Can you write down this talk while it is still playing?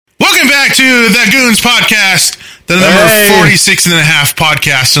back to the Goons Podcast, the number 46 and a half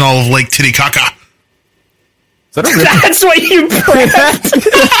podcast in all of Lake Titicaca. That's what you prepped.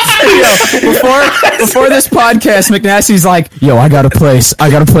 Before this podcast, McNasty's like, "Yo, I got a place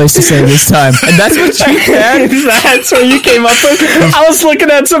to say this time," and that's what you had. That's what you came up with. I was looking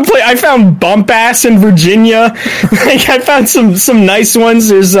at some place. I found Bump Ass in Virginia. Like I found some nice ones.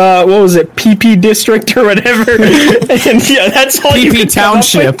 There's what was it, PP District or whatever? And yeah, that's all you PP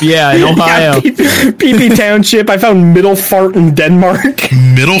Township. Yeah, in Ohio. Yeah, PP Township. I found Middle Fart in Denmark.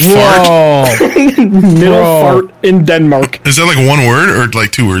 Middle Fart? Middle Fart in Denmark. Is that like one word or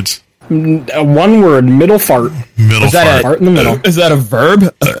like two words? One word, Middle Fart. Middle fart. Fart in the middle. Is that a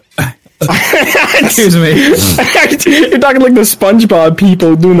verb? Excuse me. You're talking like the SpongeBob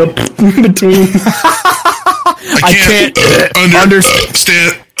people doing the in between. I can't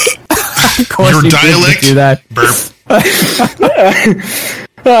understand your dialect. Do that. Burp.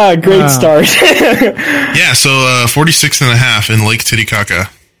 Great start. Yeah, so 46 and a half in Lake Titicaca.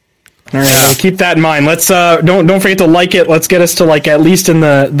 All right, well, keep that in mind. Let's don't forget to like it. Let's get us to like at least in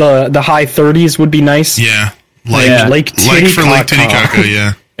the high 30s would be nice. Yeah, Lake Titicaca. For Lake Titicaca.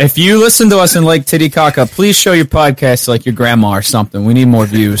 Yeah. If you listen to us in Lake Titicaca, please show your podcast to like your grandma or something. We need more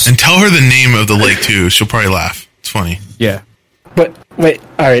views. And tell her the name of the lake too. She'll probably laugh. It's funny. Yeah. But wait,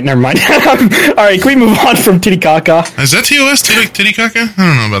 all right, never mind. All right, can we move on from Titicaca? Is that TOS Titicaca? I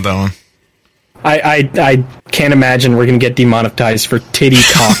don't know about that one. I can't imagine we're gonna get demonetized for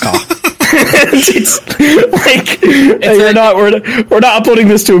Titicaca. It's like we're not uploading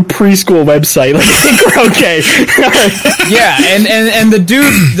this to a preschool website. Like, I think we're okay. Yeah, and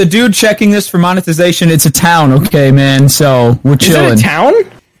the dude checking this for monetization, it's a town, okay, man. So we're chilling. Is it a town?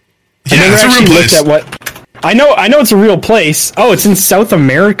 Yeah, it's a real place. At what? I know it's a real place. Oh, it's in South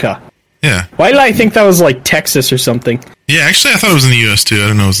America. Yeah. Why did I think that was like Texas or something? Yeah, actually, I thought it was in the U.S. too. I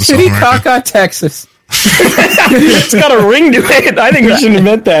didn't know it was in South America. Titicaca, Texas. It's got a ring to it. I think we should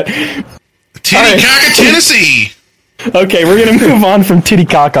invent that. Titicaca, right. Tennessee. Okay, we're gonna move on from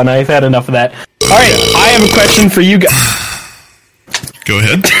Titicaca. And I've had enough of that. All right, I have a question for you guys. Go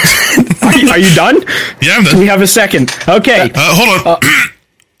ahead. Are you done? Yeah, I'm done. Do we have a second? Okay. Hold on.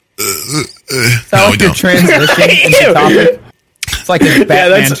 Sound like your transition into topic. It's like a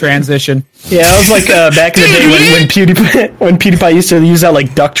Batman transition. Yeah, it was like back in the day when PewDiePie used to use that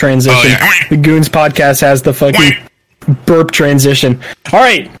like duck transition. Oh, yeah. The Goons podcast has the fucking burp transition. All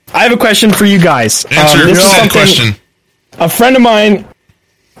right, I have a question for you guys. Answer the question. A friend of mine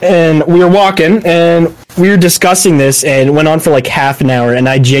and we were walking and we were discussing this and it went on for like half an hour and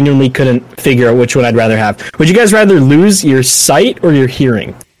I genuinely couldn't figure out which one I'd rather have. Would you guys rather lose your sight or your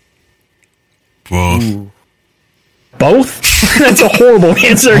hearing? Both. Ooh. Both? That's a horrible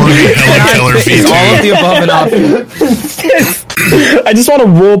answer. All of the above and off. I just want to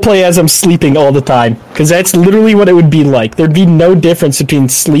role play as I'm sleeping all the time because that's literally what it would be like. There'd be no difference between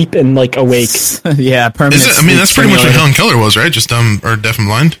sleep and like awake. Yeah, permanent. That's pretty much what Helen Keller was, right? Just dumb or deaf and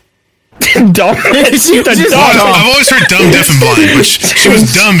blind. Dumb. I've always heard dumb, deaf and blind, but she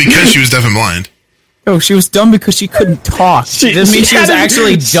was dumb because she was deaf and blind. Oh, she was dumb because she couldn't talk. Doesn't mean she was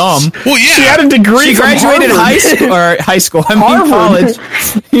actually dumb. Well, yeah. She had a degree. She graduated high school. I mean, college.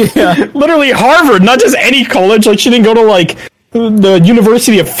 Yeah, literally Harvard, not just any college. Like she didn't go to like the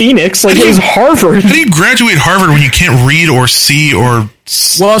University of Phoenix. Like it was Harvard. How do you graduate Harvard when you can't read or see or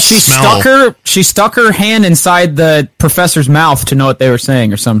Well, she smell? stuck her hand inside the professor's mouth to know what they were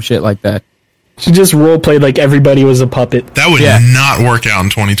saying or some shit like that. She just role played like everybody was a puppet. That would not work out in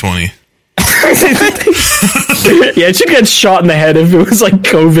 2020. Yeah, she'd get shot in the head if it was like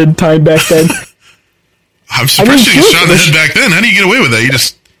COVID time back then. I'm surprised she got shot in the head back then. How do you get away with that? You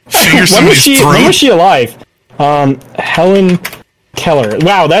just finger somebody's throat? When was she alive? Helen Keller.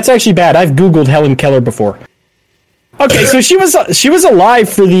 Wow, that's actually bad. I've Googled Helen Keller before. Okay, so she was alive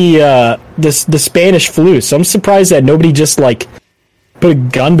for the Spanish flu, so I'm surprised that nobody just like put a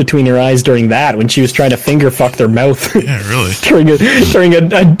gun between her eyes during that when she was trying to finger fuck their mouth. Yeah, really. during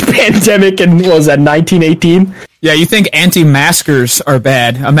a pandemic in, what was that, 1918? Yeah, you think anti-maskers are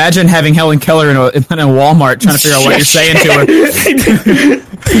bad. Imagine having Helen Keller in a Walmart trying to figure out what you're saying to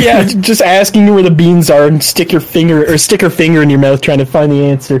her. Yeah, just asking you where the beans are and stick her finger in your mouth trying to find the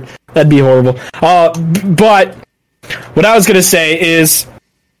answer. That'd be horrible. But what I was going to say is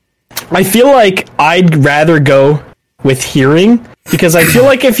I feel like I'd rather go with hearing because I feel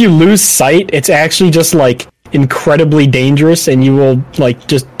like if you lose sight, it's actually just like incredibly dangerous and you will like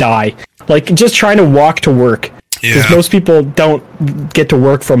just die. Like just trying to walk to work. Because most people don't get to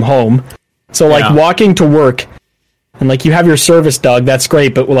work from home. So like walking to work and like you have your service dog, that's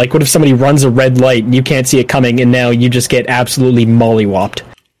great, but like what if somebody runs a red light and you can't see it coming and now you just get absolutely mollywopped?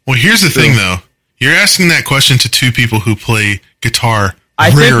 Well, here's the thing, though. You're asking that question to two people who play guitar I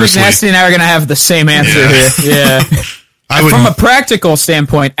think rigorously. McNasty and I are going to have the same answer here. Yeah. From a practical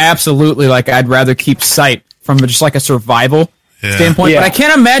standpoint, absolutely. Like, I'd rather keep sight from just like a survival standpoint. Yeah. But I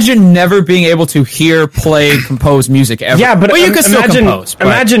can't imagine never being able to hear, play, compose music ever. Yeah, but well, you can still compose. But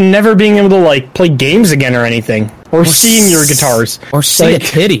imagine never being able to like play games again or anything, or seeing your guitars, or see a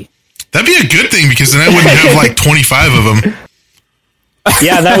titty. That'd be a good thing because then I wouldn't have like 25 of them.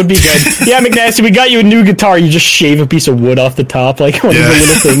 Yeah, that would be good. Yeah, McNasty, we got you a new guitar. You just shave a piece of wood off the top, like one of the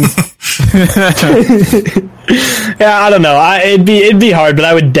little things. Yeah, I don't know. It'd be hard, but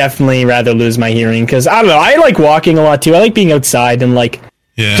I would definitely rather lose my hearing because I don't know. I like walking a lot too. I like being outside and like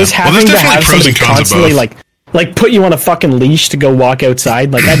just having to have somebody constantly like put you on a fucking leash to go walk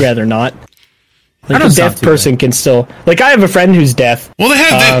outside. Like I'd rather not. Like a deaf person can still like. I have a friend who's deaf. Well, they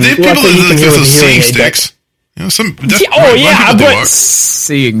have people with those seeing sticks. You know, but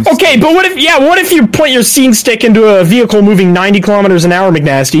seeing. Okay, but what if you point your seeing stick into a vehicle moving 90 kilometers an hour,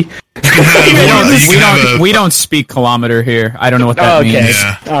 McNasty? We don't speak kilometer here. I don't know what that means.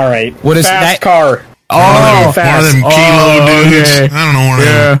 Yeah. All right. What is fast that? car? One of them kilo dudes. Okay. I don't know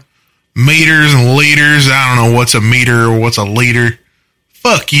what meters and liters. I don't know what's a meter or what's a liter.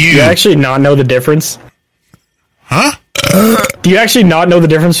 Fuck you. Do you actually not know the difference? Huh? Do you actually not know the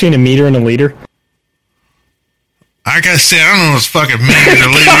difference between a meter and a liter? I gotta say, I don't know what's fucking meters or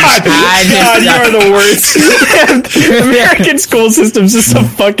liters. God, you are the worst. American school system's just the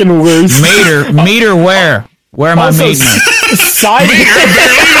fucking worst. Meter where? Where am I meeting? Side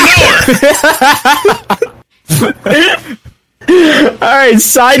All right,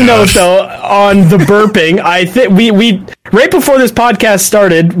 side note though, on the burping, I think we right before this podcast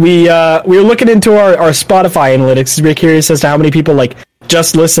started, we were looking into our Spotify analytics. We're curious as to how many people like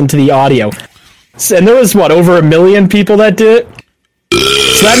just listen to the audio. And there was over 1 million people that did it.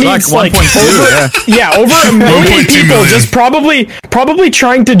 So that means like over 1 million people just probably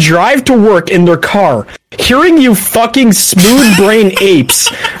trying to drive to work in their car, hearing you fucking smooth brain apes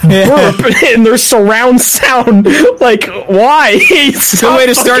burp in their surround sound. Like, why? It's a good way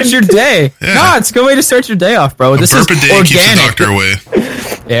to start your day. Yeah. No, it's a good way to start your day off, bro. This is organic. Keeps the doctor away.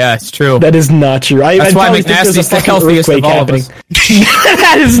 Yeah, it's true. That is not true. That's why McNasty's the healthiest of all of us.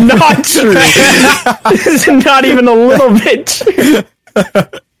 That is not true. It's not even a little bit true.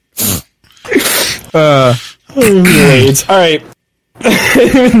 Anyways, all right.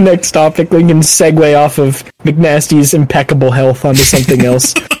 Next topic, we can segue off of McNasty's impeccable health onto something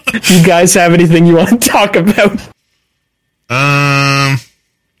else. You guys have anything you want to talk about?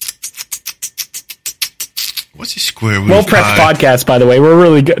 What's the square root of pi? Well prepped podcast, by the way. We're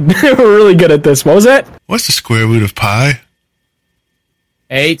really good. We're really good at this. What was that? What's the square root of pi?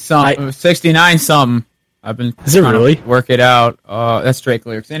 69 something. I've been trying to work it out. That's Drake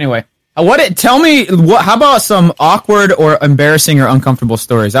lyrics. Anyway, tell me, how about some awkward or embarrassing or uncomfortable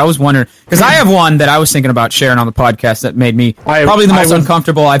stories? I was wondering, because I have one that I was thinking about sharing on the podcast that made me probably the most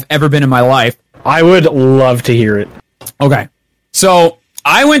uncomfortable I've ever been in my life. I would love to hear it. Okay. So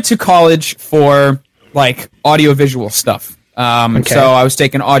I went to college for like audio-visual stuff. So I was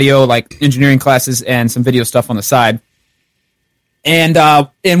taking audio, like engineering classes and some video stuff on the side. And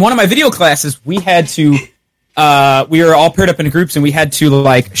in one of my video classes, we had to, we were all paired up in groups, and we had to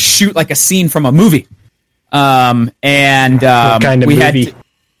like shoot like a scene from a movie. What kind of movie? We did.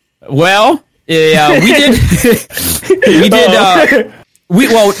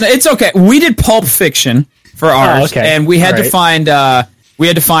 It's okay. We did Pulp Fiction for ours, and we had to find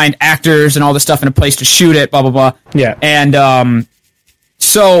actors and all this stuff in a place to shoot it. Blah blah blah. Yeah. And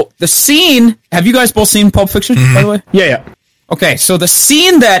so the scene. Have you guys both seen Pulp Fiction? Mm-hmm. By the way. Yeah. Okay, so the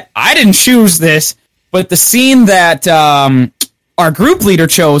scene that I didn't choose this, but the scene that our group leader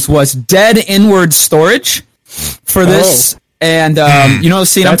chose was dead inward storage for this. And you know the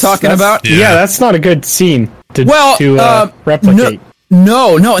scene I'm talking about? Yeah, that's not a good scene to replicate.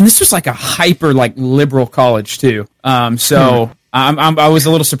 No, and this was like a hyper like liberal college too. I was a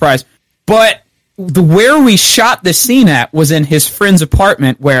little surprised. But where we shot this scene at was in his friend's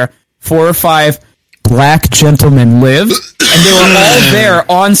apartment, where 4 or 5 black gentlemen lived, and they were all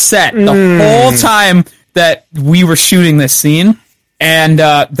there on set the whole time that we were shooting this scene. And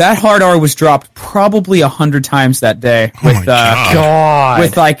that hard R was dropped probably 100 times that day with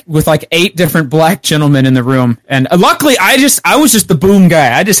like 8 different black gentlemen in the room. And luckily, I was just the boom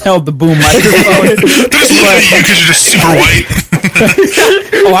guy. I just held the boom microphone. Because you're just super white.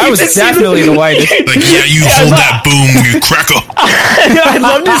 Oh, I was definitely the whitest. Like, yeah, you hold that boom, you cracker. I'd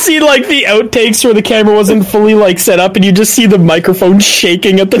love to see like the outtakes where the camera wasn't fully like set up, and you just see the microphone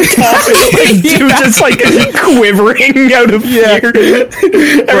shaking at the top, and like, dude just like quivering out of fear.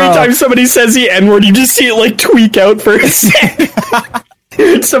 Every time somebody says the N-word, you just see it like tweak out for a second.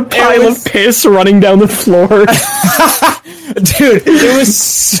 It's a pile of piss running down the floor. Dude, it was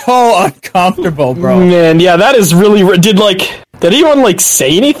so uncomfortable, bro. Man, yeah, that is really... Did anyone, like,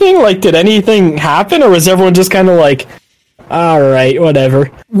 say anything? Like, did anything happen? Or was everyone just kind of like, alright,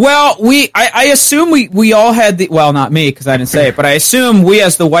 whatever? Well, I assume we all had the... Well, not me, because I didn't say it, but I assume we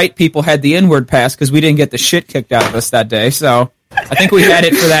as the white people had the N-word pass, because we didn't get the shit kicked out of us that day, so... I think we had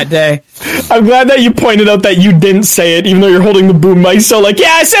it for that day. I'm glad that you pointed out that you didn't say it, even though you're holding the boom mic. So, like,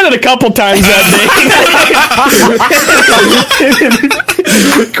 yeah, I said it a couple times that day.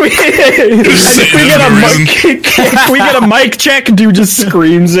 Can we get a mic check? Dude just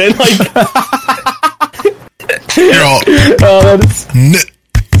screams it like. You're all.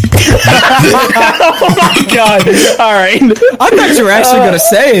 Oh my god! All right, I thought you were actually going to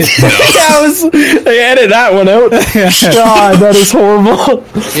say it. They edited that one out. God, that is horrible.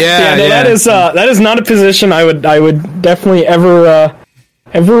 That is not a position I would definitely ever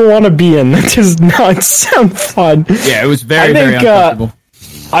want to be in. That does not sound fun. Yeah, it was very uncomfortable.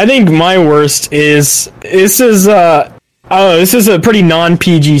 I think my worst is this is a pretty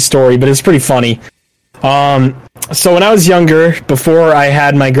non-PG story, but it's pretty funny. So when I was younger, before I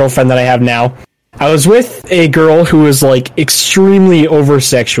had my girlfriend that I have now, I was with a girl who was like extremely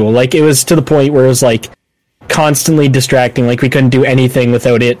over-sexual. Like it was to the point where it was like constantly distracting. Like we couldn't do anything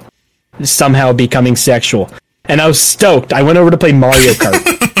without it somehow becoming sexual. And I was stoked. I went over to play Mario Kart.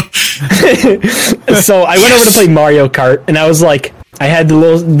 So I went over to play Mario Kart, and I was like, I had the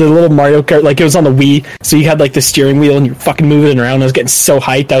little Mario Kart, like it was on the Wii, so you had like the steering wheel and you're fucking moving it around. I was getting so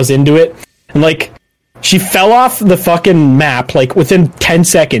hyped, I was into it. And like, she fell off the fucking map, like, within 10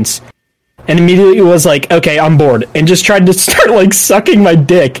 seconds. And immediately was like, okay, I'm bored. And just tried to start, like, sucking my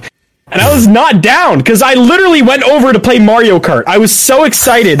dick. And I was not down, because I literally went over to play Mario Kart. I was so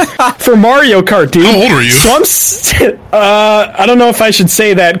excited for Mario Kart, dude. How old are you? So I don't know if I should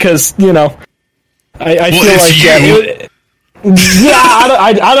say that, because, you know, I feel like...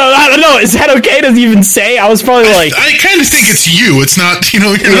 I don't know. Is that okay to even say? I was probably like... I kind of think it's you. It's not, you're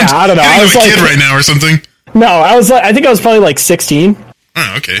not, I don't know. I was a like, kid right now or something. No, I think I was probably like 16.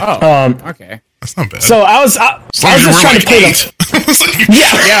 Oh, okay. Okay. That's not bad. So I was just trying to play the...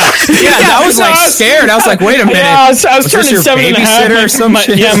 I was like scared. I was like, wait a minute. Yeah, I was turning 7.5 or some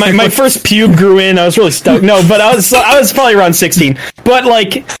shit. Yeah, my first pube grew in. I was really stoked. No, but I was probably around 16. But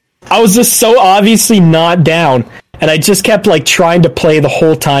like, I was just so obviously not down. And I just kept, like, trying to play the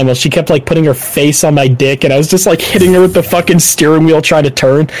whole time while she kept, like, putting her face on my dick, and I was just, like, hitting her with the fucking steering wheel trying to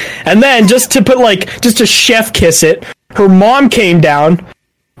turn. And then, just to chef kiss it, her mom came down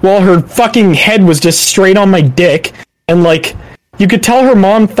while her fucking head was just straight on my dick. And, like, you could tell her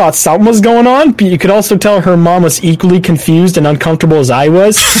mom thought something was going on, but you could also tell her mom was equally confused and uncomfortable as I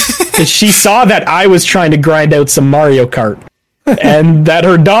was. Because she saw that I was trying to grind out some Mario Kart. And that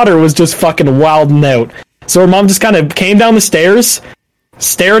her daughter was just fucking wilding out. So her mom just kind of came down the stairs,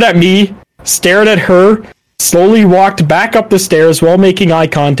 stared at me, stared at her, slowly walked back up the stairs while making eye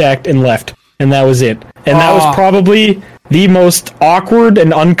contact and left. And that was it. And that was probably the most awkward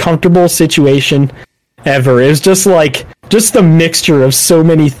and uncomfortable situation ever. It was just the mixture of so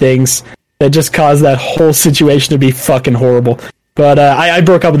many things that just caused that whole situation to be fucking horrible. But I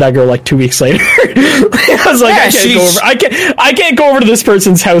broke up with that girl like 2 weeks later. I was like, I can't go over to this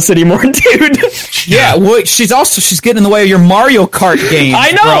person's house anymore, dude. Yeah, well, she's getting in the way of your Mario Kart game.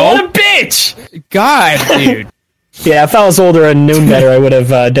 I know, bro. what a bitch. God, dude. Yeah, if I was older and known better, I would have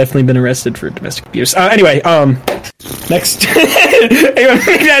definitely been arrested for domestic abuse. Anyway, next.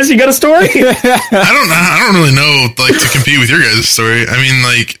 Hey, guys, you got a story? I don't really know, like, to compete with your guys' story. I mean,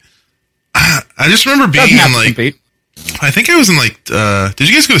 like, I just remember being in, like, compete. I think I was in, like, did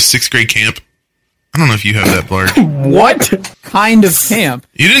you guys go to 6th grade camp? I don't know if you have that, Blarg. What kind of camp?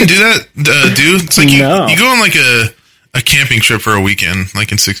 You didn't do that, dude? It's like you go on, like, a camping trip for a weekend,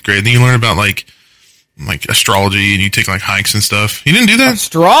 like, in 6th grade. Then you learn about, like astrology, and you take, like, hikes and stuff. You didn't do that?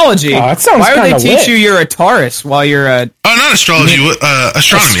 Astrology? Oh, that sounds Why would they teach lit. you you're a Taurus while you're a... Oh, not astrology.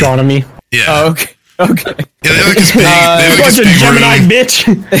 Astronomy. Astronomy. Yeah. Oh, okay. Okay. Yeah, they have, like, this big... they have, like, this big Gemini room. bitch.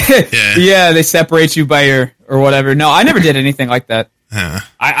 Yeah, they separate you by your... or whatever. No, I never did anything like that. Yeah.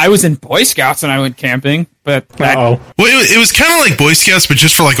 I was in Boy Scouts and I went camping, but... Uh-oh. Well, it was kind of like Boy Scouts, but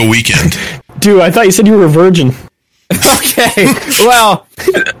just for, like, a weekend. Dude, I thought you said you were a virgin. Okay, well,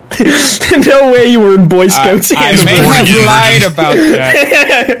 no way you were in Boy Scouts. I may have lied about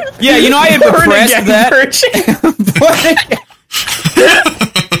that. Yeah, you know, I had repressed that.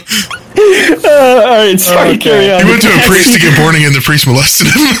 Alright, sorry, carry on. He went to a priest to get born again. The priest molested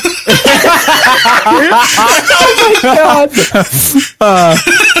him.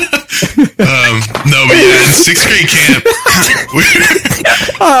 Oh no, but yeah, in 6th grade camp.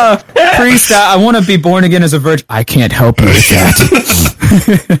 Priest, I want to be born again as a virgin. I can't help you with that.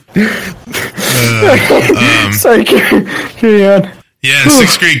 Sorry, carry on. Yeah, in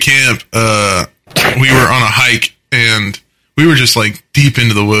 6th grade camp, we were on a hike, and we were just like deep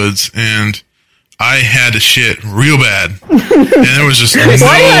into the woods, and I had to shit real bad, and there was just Why did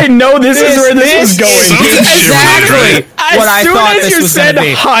I know this is where this is going? Exactly what I thought this was going to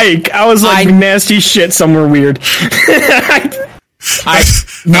be. Hike, I was like, nasty shit somewhere weird. I'm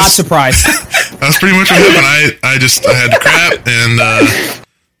not surprised. That's pretty much what happened. I had to crap, and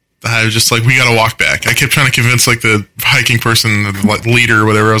I was just like, we gotta walk back. I kept trying to convince like the hiking person, the leader or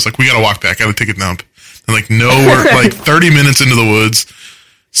whatever. I was like, we gotta walk back. I gotta take a dump. And like, no, we're like 30 minutes into the woods.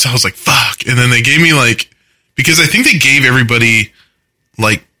 So I was like, fuck. And then they gave me like, because I think they gave everybody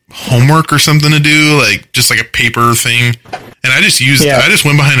like homework or something to do, like just like a paper thing. And I just I just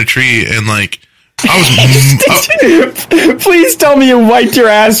went behind a tree and like, I was. Please tell me you wiped your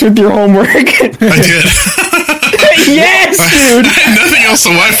ass with your homework. I did. Yes, dude. I had nothing else to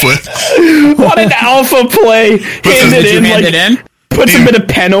wipe with. What an alpha play. Hand it in. Put some bit of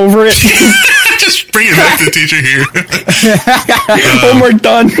pen over it. Just bring it back to the teacher here. Homework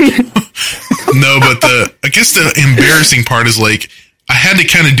done. No, but I guess the embarrassing part is like I had to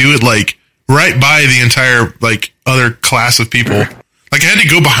kind of do it like right by the entire like other class of people. Like I had to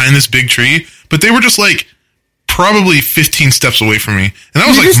go behind this big tree, but they were just like probably 15 steps away from me, and I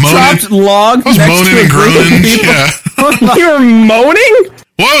was like moaning. Log I was moaning and groaning. Yeah, you were moaning.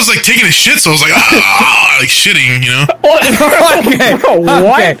 Well, I was like taking a shit, so I was like, like shitting, you know. Okay.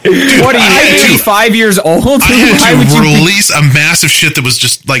 What? Dude, what are you, 85 years old? I had to release a massive shit that was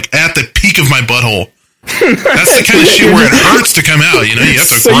just like at the peak of my butthole. That's the kind of shit where it hurts to come out, you know. You have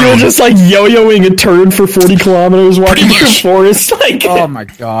to. So you were just like yo-yoing a turd for 40 kilometers walking through the forest, like. Oh my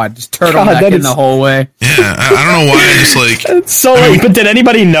god, just turtlenecking the whole way. Yeah, I don't know why. I just like. So, but did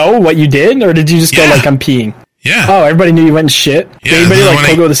anybody know what you did, or did you just go like, I'm peeing? Yeah. Oh, everybody knew you went and shit? Yeah. Did anybody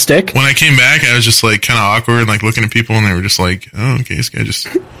like go with a stick? When I came back, I was just like kind of awkward and like looking at people, and they were just like, "Oh, okay, this guy just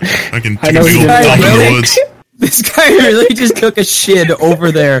fucking took a big old dump in the woods." This guy really just took a shit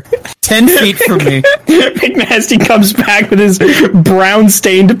over there, 10 feet from me. McNasty comes back with his brown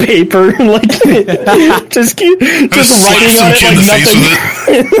stained paper, like just writing on it like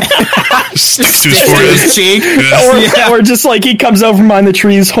nothing. Sticks to his forehead. His cheek. Yeah. Or just like he comes over behind the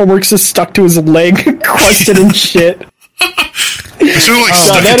trees, homework's just stuck to his leg, crusted in shit. I should have like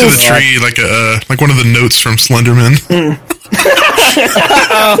stuck it to the tree like one of the notes from Slenderman.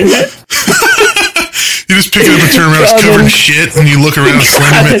 You just pick it up and turn around, it's covered in shit, and you look around,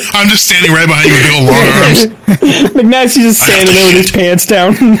 Slenderman. I'm just standing right behind you with big old long arms. McNasty's just standing there with his pants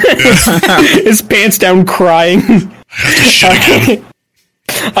down. His pants down, crying. I have to shit again.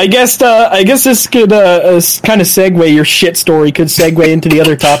 I guess this could kind of segue, your shit story could segue into the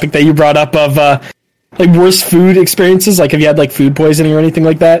other topic that you brought up of like worst food experiences. Like, have you had like food poisoning or anything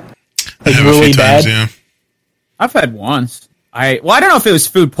like that? Like really bad. Yeah. I've had once. I don't know if it was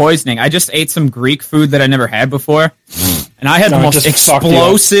food poisoning. I just ate some Greek food that I never had before, and I had the most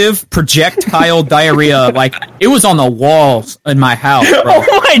explosive projectile diarrhea. Like it was on the walls in my house. Bro.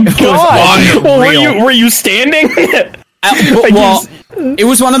 Oh my god! Were you standing? It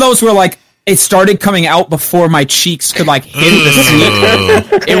was one of those where like it started coming out before my cheeks could like hit the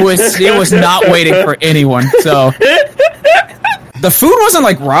seat. It was not waiting for anyone. So. The food wasn't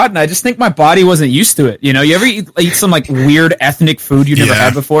like rotten. I just think my body wasn't used to it. You know, you ever eat some like weird ethnic food you never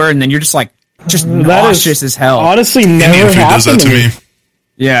had before, and then you're just like nauseous as hell. Honestly, never happened to me.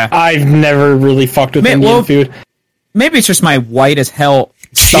 Yeah, I've never really fucked with Indian food. Maybe it's just my white as hell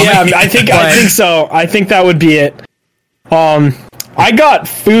stomach. Yeah, I think so. I think that would be it. I got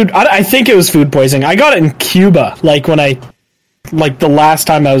food. I think it was food poisoning. I got it in Cuba. Like the last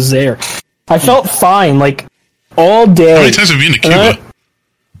time I was there, I felt fine. Like. All day. How many times have you been to Cuba?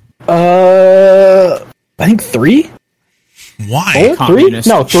 I think 3. Why? 3?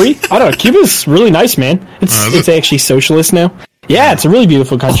 No, 3. I don't know. Cuba's really nice, man. It's actually socialist now. Yeah, it's a really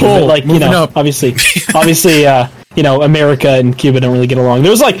beautiful country. But like, you know, obviously, you know, America and Cuba don't really get along.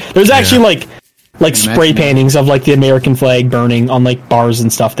 There's actually like spray paintings of like the American flag burning on like bars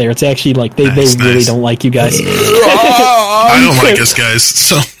and stuff there. It's actually like they really don't like you guys. I don't like us guys,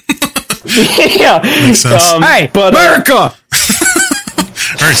 so. Yeah. Makes sense. Hey, but, America!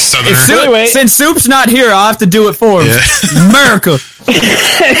 All right, Southerner. Anyway. Since Soup's not here, I'll have to do it for him. Yeah. America!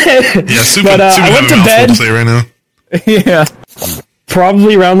 Yeah, Soup But, Soup I would went have a to mouthful bed. to say right now. Yeah.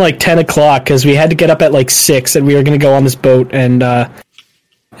 Probably around like 10 o'clock because we had to get up at like 6 and we were going to go on this boat and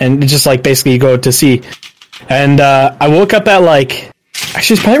just like basically go out to sea. And I woke up at like,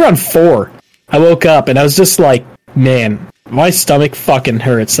 actually it's probably around 4. I woke up and I was just like, man, my stomach fucking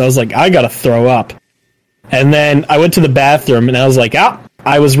hurts. So I was like, I gotta throw up. And then I went to the bathroom and I was like,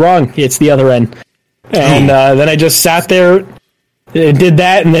 I was wrong. It's the other end. And then I just sat there, did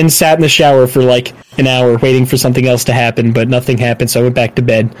that, and then sat in the shower for like an hour waiting for something else to happen, but nothing happened, so I went back to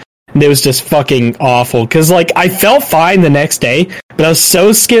bed. And it was just fucking awful, because like I felt fine the next day, but I was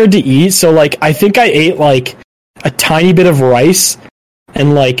so scared to eat, so like I think I ate like a tiny bit of rice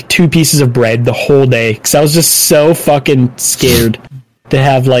and like 2 pieces of bread the whole day, because I was just so fucking scared to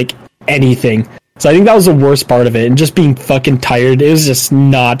have like anything. So I think that was the worst part of it, and just being fucking tired, it was just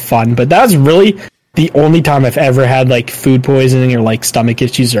not fun. But that was really the only time I've ever had like food poisoning or like stomach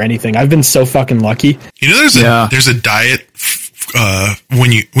issues or anything. I've been so fucking lucky. You know, there's a diet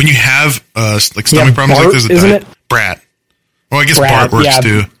when you have like stomach problems. Bart, like there's a isn't diet. it? Brat. Well, I guess Brat, Bart works yeah.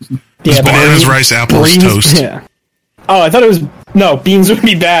 too. There's Yeah, bananas, beans- rice, apples, beans- toast. Yeah. Oh, I thought it was beans would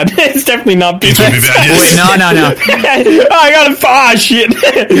be bad. It's definitely not beans. Beans would be bad. Yes. Wait, no. I got shit.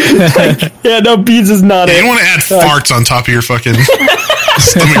 Yeah, no, beans is not You it. don't want to add farts on top of your fucking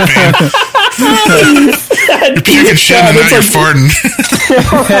stomach pain. You're puking shit and now it's you're like-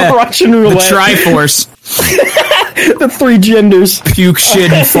 farting. Russian The roulette. Triforce. The 3 genders. Puke,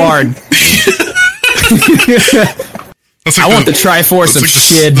 shit, and fart. That's like I want the Triforce that's of like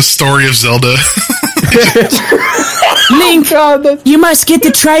shit. the story of Zelda. Link, God, that's you must get the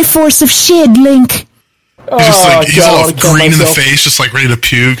Triforce of shit, Link. He's just like he's God, I all wanna kill green in the myself. face, just like ready to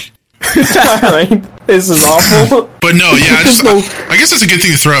puke. right. This is awful. But no, yeah, I guess that's a good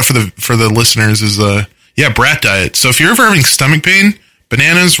thing to throw out for the listeners is brat diet. So if you're ever having stomach pain,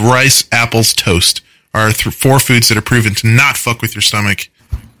 bananas, rice, apples, toast are 4 foods that are proven to not fuck with your stomach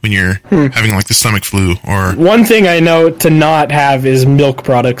when you're having like the stomach flu or One thing I know to not have is milk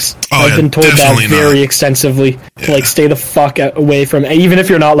products. Oh, I've yeah, been told that definitely very not. extensively. Yeah. Like, stay the fuck away from it. Even if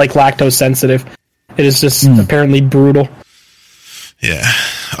you're not, like, lactose sensitive. It is just apparently brutal. yeah.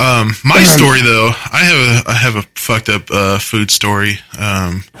 My story though, I have a fucked up food story.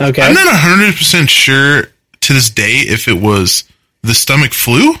 Okay. I'm not 100% sure to this day if it was the stomach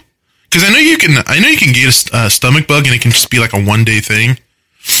flu, because I know you can get a stomach bug and it can just be like a 1-day thing.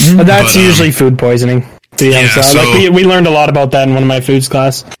 But that's but, usually food poisoning. To be honest. yeah, so- Like, we learned a lot about that in one of my foods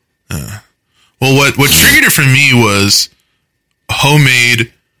class. Well, what triggered it for me was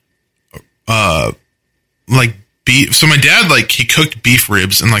homemade, like beef. So my dad, like, he cooked beef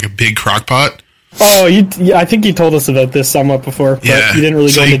ribs in like a big crock pot. Oh, I think you told us about this somewhat before, but Yeah, you didn't really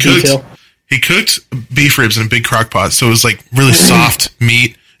so go into detail. He cooked beef ribs in a big crock pot, so it was like really soft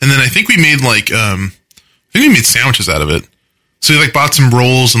meat. And then I think we made like sandwiches out of it. So we like bought some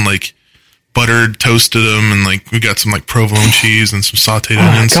rolls and like buttered, toasted them, and like we got some like provolone cheese and some sauteed Oh,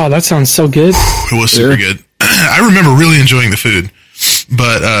 onions. God, that sounds so good. It was super good. I remember really enjoying the food,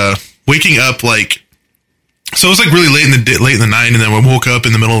 but waking up like, so it was like really late in the night, and then we woke up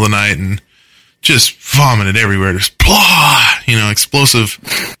in the middle of the night and just vomited everywhere, just blah, explosive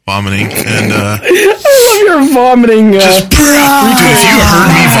vomiting, and I love your vomiting. dude, if you heard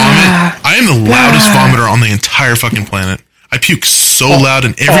me vomit, I am the loudest vomiter on the entire fucking planet. I puke so loud,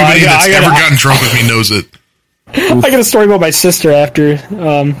 and everybody that's ever gotten drunk with me knows it. I got a story about my sister after.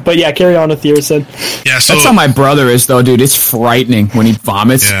 But yeah, carry on with yours, then. Yeah, so That's how my brother is, though, dude. It's frightening when he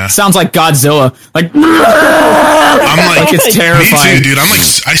vomits. Yeah. Sounds like Godzilla. Like, I'm like, it's terrifying. Me too, dude. I'm like,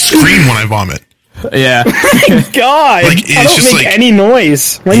 I scream when I vomit. yeah. God, Like, it's I don't just make like- any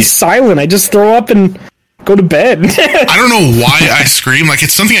noise. Mine's silent. I just throw up and go to bed. I don't know why I scream. Like,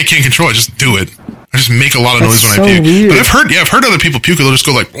 it's something I can't control. I just do it. I just make a lot of noise That's when I so puke. weird. But I've heard other people puke. They'll just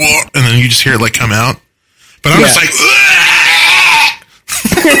go like, "Whoa," and then you just hear it like come out. But I'm just like,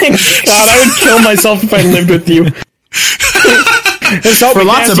 God, I would kill myself if I lived with you. For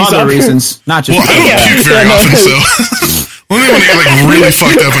lots of other reasons, not just well, I don't Yeah. puke very Yeah, no. often, so only when I get like really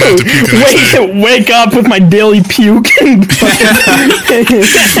fucked up and I have to puke the next day. Wake up with my daily puke.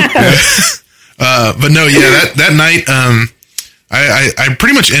 But no, yeah, that night, I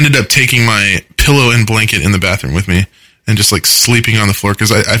pretty much ended up taking my pillow and blanket in the bathroom with me and just like sleeping on the floor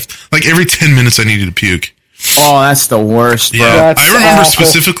because I like every 10 minutes I needed to puke. Oh, that's the worst, bro. Yeah, That's I remember awful.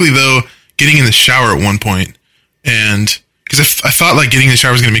 specifically though getting in the shower at one point, and because I thought like getting in the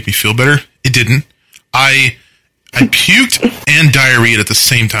shower was going to make me feel better, it didn't. I I puked and diarrhea at the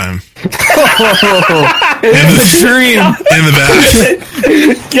same time. The dream. In the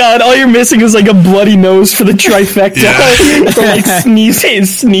bath. God, all you're missing is like a bloody nose for the trifecta. Yeah. For like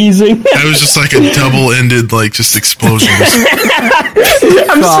sneezing. I was just like a double-ended, like, just explosion.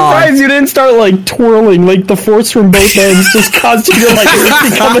 I'm surprised you didn't start like twirling, like the force from both ends just caused you to like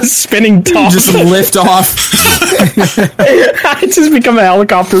become a spinning top. Just lift off. It's just become a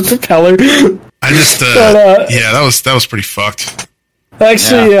helicopter propeller. I just, yeah, that was pretty fucked.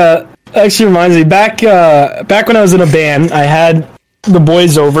 Actually reminds me, back when I was in a band, I had the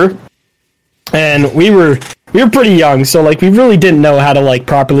boys over, and we were pretty young, so like we really didn't know how to like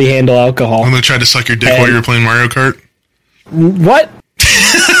properly handle alcohol. I'm gonna try to suck your dick while you were playing Mario Kart. What?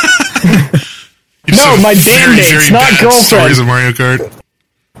 No, my band mates, not girlfriend. Stories of Mario Kart.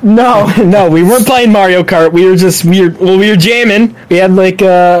 No, we weren't playing Mario Kart. We were jamming. We had a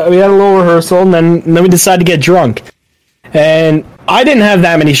little rehearsal, and then we decided to get drunk. And I didn't have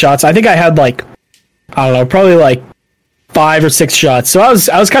that many shots. I think I had like, I don't know, probably like 5 or 6 shots. So I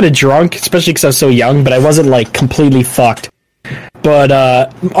was kind of drunk, especially because I was so young, but I wasn't like completely fucked. But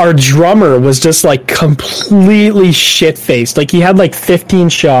our drummer was just like completely shit-faced. Like he had like 15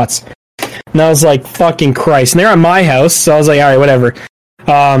 shots. And I was like, fucking Christ. And they're at my house, so I was like, all right, whatever.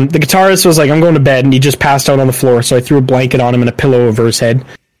 The guitarist was like, I'm going to bed, and he just passed out on the floor, so I threw a blanket on him and a pillow over his head.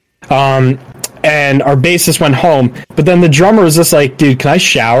 And our bassist went home, but then the drummer was just like, dude, can I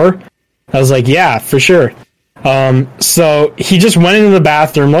shower? I was like, yeah, for sure. So he just went into the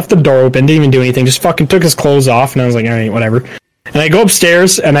bathroom, left the door open, didn't even do anything, just fucking took his clothes off, and I was like, all right, whatever. And I go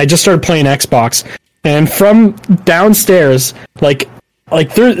upstairs, and I just started playing Xbox, and from downstairs, like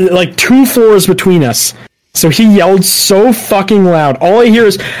there's like 2 floors between us. So he yelled so fucking loud. All I hear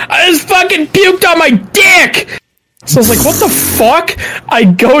is, I just fucking puked on my dick! So I was like, what the fuck? I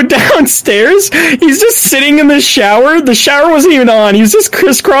go downstairs. He's just sitting in the shower. The shower wasn't even on. He was just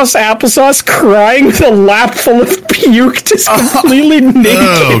crisscross applesauce crying with a lap full of puke, just completely naked.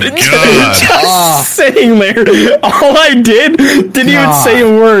 Oh, God. Just sitting there. All I didn't even say a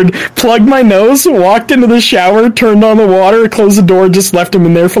word. Plugged my nose, walked into the shower, turned on the water, closed the door, just left him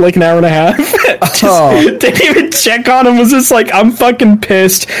in there for like an hour and a half. Didn't even check on him. Was just like, I'm fucking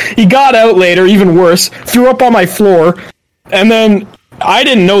pissed. He got out later, even worse. Threw up on my floor. And then I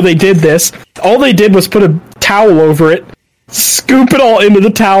didn't know they did this. All they did was put a towel over it, scoop it all into the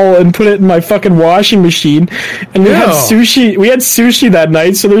towel, and put it in my fucking washing machine. And we had sushi. We had sushi that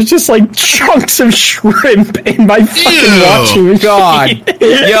night, so there's just like chunks of shrimp in my fucking washing machine. God,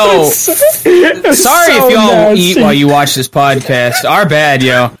 yo, sorry if y'all nasty. Eat while you watch this podcast. Our bad,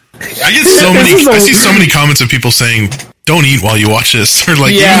 yo. I see so many comments of people saying, don't eat while you watch this, or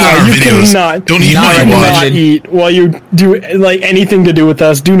like, even on our videos. Don't eat while you watch. Not eat while you do like anything to do with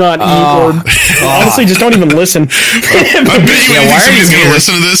us. Do not eat, or honestly, just don't even listen. I bet you somebody's going to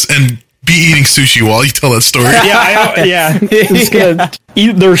listen to this and be eating sushi while you tell that story. Yeah. Just gonna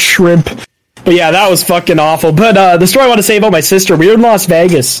eat their shrimp. But yeah, that was fucking awful. But the story I want to say about my sister, we were in Las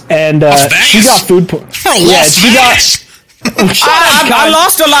Vegas, and she got food poisoning. I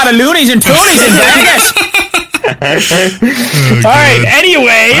lost a lot of loonies and toonies in Vegas. Alright,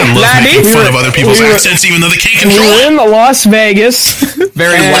 anyway. I love making fun of other people's accents, even though they can't control it. We were in Las Vegas.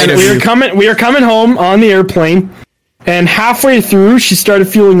 Very white of you. We were coming home on the airplane, and halfway through, she started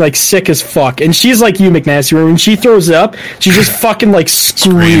feeling like sick as fuck. And she's like you, McNasty. When she throws up, she just fucking like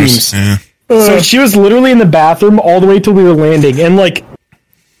screams. Yeah. So she was literally in the bathroom all the way till we were landing. And like,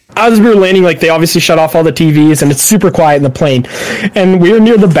 as we were landing, like, they obviously shut off all the TVs, and it's super quiet in the plane. And we were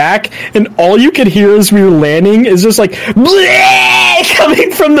near the back, and all you could hear as we were landing is just like, bleh,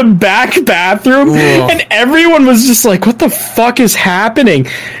 coming from the back bathroom. Whoa. And everyone was just like, what the fuck is happening?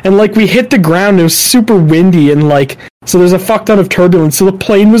 And, like, we hit the ground, it was super windy, and, like, so there's a fuck ton of turbulence. So the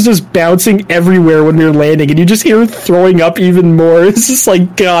plane was just bouncing everywhere when we were landing, and you just hear her throwing up even more. It's just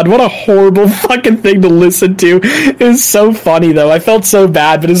like, God, what a horrible fucking thing to listen to. It was so funny, though. I felt so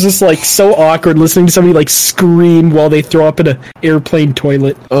bad, but it's just like so awkward listening to somebody like scream while they throw up in an airplane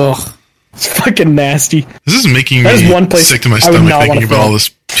toilet. Ugh. It's fucking nasty. This is making me one place sick to my stomach thinking about all this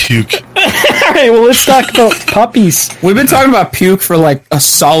puke. Alright, well, let's talk about puppies. We've been talking about puke for like a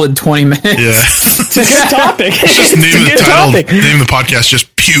solid 20 minutes. Yeah. It's a good topic. Just name the podcast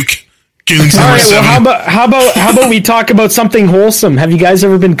just puke. Goons number 7. Well, how about we talk about something wholesome? Have you guys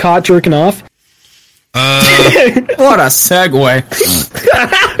ever been caught jerking off? What a segue.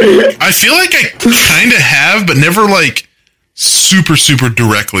 I feel like I kind of have, but never like super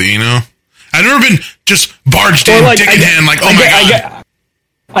directly, you know? I've never been just barged in, like, dick in hand, like, oh my God.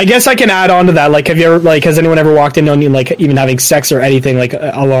 I guess I can add on to that. Like, have you ever, like, has anyone ever walked in on you, like, even having sex or anything, like,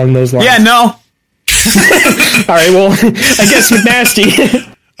 along those lines? Yeah, no. All right, well, I guess McNasty.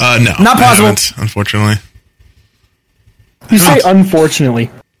 No, Not possible. Unfortunately. You say unfortunately.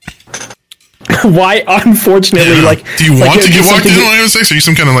 Why unfortunately? Yeah. Like, do you want to get walked in something while having sex? Are you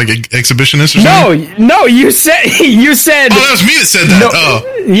some kind of like exhibitionist or something? No, you said. Oh, that was me that said that. No,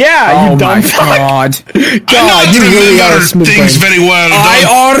 Oh, yeah, Oh you my dumb fuck. god! God, you really are a smooth things brain. very well. I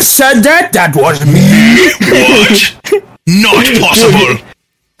done. already said that. That was me. What? Not possible.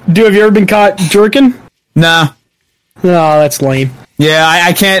 Dude, have you ever been caught jerking? Nah. No, that's lame. Yeah,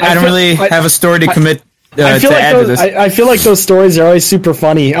 I can't. I don't really have a story to commit I feel to like add to those. this. I feel like those stories are always super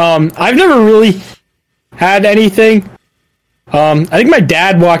funny. I've never really had anything. I think my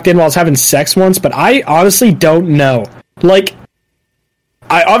dad walked in while I was having sex once, but I honestly don't know. Like,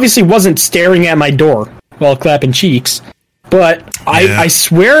 I obviously wasn't staring at my door while clapping cheeks, but I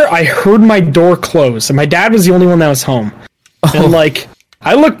swear I heard my door close, and my dad was the only one that was home. And like,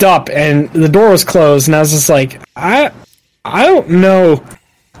 I looked up and the door was closed, and I was just like, I don't know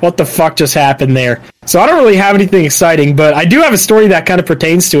what the fuck just happened there. So I don't really have anything exciting, but I do have a story that kind of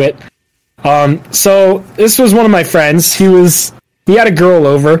pertains to it. So this was one of my friends. He had a girl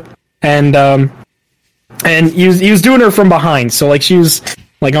over, and he was doing her from behind. So like she was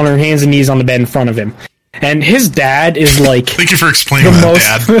like on her hands and knees on the bed in front of him. And his dad is like Thank you for explaining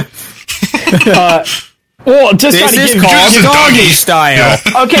that, Dad. well, just This trying to is give called a doggy doggy. style.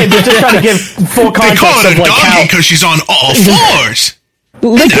 okay, but just trying to give full They call context it of a like doggy how because she's on all fours.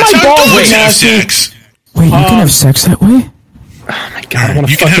 lick That's my how balls dogs have nasty. sex. Wait, you can have sex that way? God, I want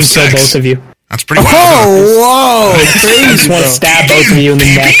to You can fucking have kill sex. both of you. That's pretty wild. Oh, whoa! I just want to stab both of you in the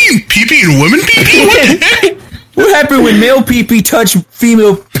neck. Pee-pee and women pee-pee? What the heck? What happened when male pee-pee touch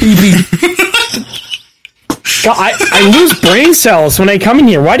female pee-pee? God, I lose brain cells when I come in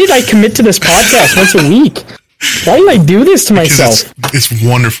here. Why did I commit to this podcast once a week? Why did I do this to myself? Because it's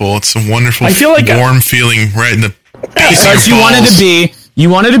wonderful. It's a wonderful, I feel like warm feeling right in the piece of Because your you wanted balls. to be. You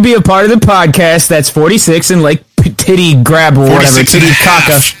wanted to be a part of the podcast that's 46 and like titty grab or whatever. 46 and Titty a half.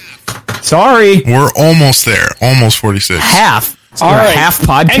 caca. Sorry. We're almost there. Almost 46. Half. So All we're right. half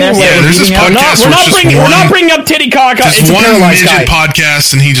podcast. Anyway, Yeah, there's this Beating out- podcast We're where not it's just bringing. We're one, not bringing up titty caca. just It's a one paralyzed midget guy.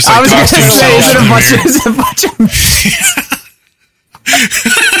 podcast, and he just I like was going talks to to say, himself is it in a the bunch mirror. of... Is it a bunch of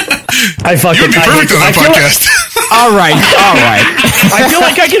I fucking. You'd be perfect on that podcast. all right. I feel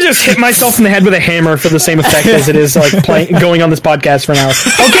like I could just hit myself in the head with a hammer for the same effect as it is like going on this podcast for an hour.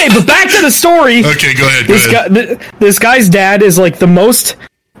 Okay, but back to the story. Okay, go ahead. This guy's dad is like the most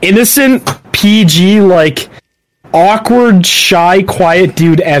innocent, PG, like awkward, shy, quiet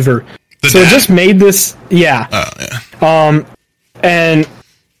dude ever. So it just made this, yeah. Oh, yeah. And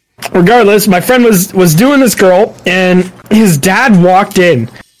regardless, my friend was doing this girl, and his dad walked in.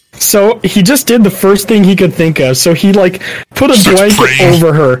 So he just did the first thing he could think of. So he like put a Starts blanket praying.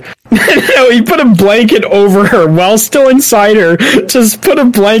 over her. No, he put a blanket over her while still inside her. Just put a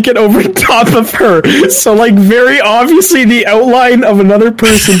blanket over top of her. So like very obviously the outline of another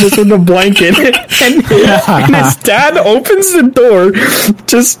person just with a blanket. and his dad opens the door.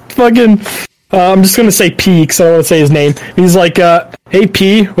 Just fucking. I'm just gonna say P because I don't want to say his name. He's like, "Hey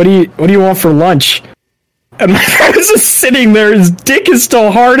P, what do you want for lunch?" And my friend was just sitting there. His dick is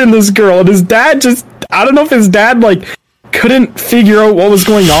still hard in this girl, and his dad I don't know if his dad like couldn't figure out what was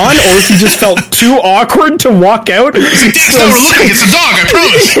going on, or if he just felt too awkward to walk out. It's not looking. It's a dog.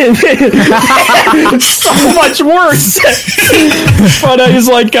 I promise. So much worse. But he's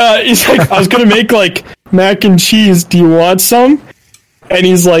like, I was gonna make like mac and cheese. Do you want some? And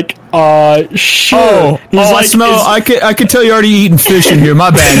he's like, sure. He's I like, smell. I could tell you already eating fish in here.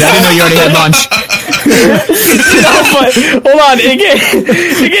 My bad. I didn't know you already had lunch. No, but hold on.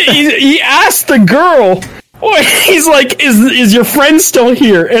 He asked the girl. He's like, is your friend still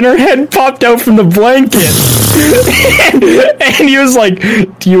here? And her head popped out from the blanket. and he was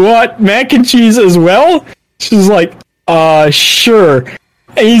like, do you want mac and cheese as well? She's like, sure.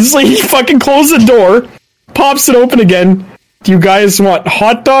 And he's like, he fucking closed the door, pops it open again. Do you guys want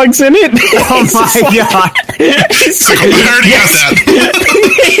hot dogs in it? Oh my god. He's like, I already got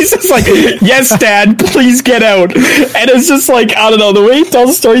that. He's just like, yes, Dad, please get out. And it's just like, I don't know, the way he tells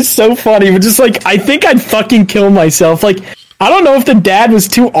the story is so funny, but just like, I think I'd fucking kill myself. Like, I don't know if the dad was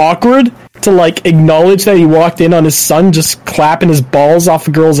too awkward to like acknowledge that he walked in on his son just clapping his balls off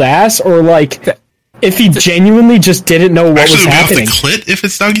a girl's ass, or like, if he genuinely just didn't know what Actually, was it'll be off happening. the clit if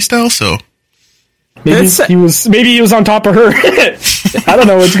it's doggy style. So Maybe he was on top of her. I don't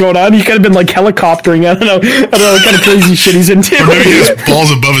know what's going on. He could have been like helicoptering. I don't know what kind of crazy shit he's into. or maybe he has balls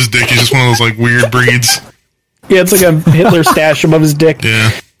above his dick. He's just one of those like weird breeds. Yeah, it's like a Hitler stash above his dick.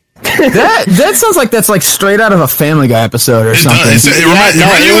 Yeah. That sounds like that's like straight out of a Family Guy episode or something. It reminds me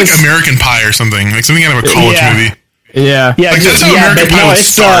like American Pie or something, like something out of a college movie. Yeah, like that's how American Pie would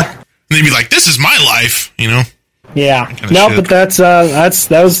start, and they'd be like, "This is my life," you know. Yeah, no, but that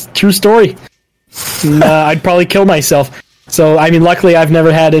was a true story. And, I'd probably kill myself. So I mean, luckily I've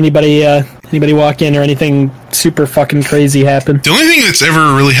never had anybody walk in or anything super fucking crazy happen. The only thing that's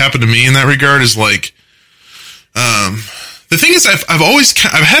ever really happened to me in that regard is like, the thing is I've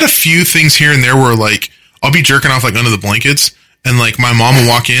had a few things here and there where like I'll be jerking off like under the blankets and like my mom will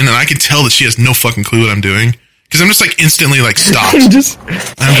walk in and I can tell that she has no fucking clue what I'm doing. Because I'm just like instantly like stopped. I'm just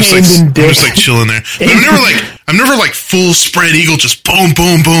like chilling there. But I'm never like full spread eagle, just boom,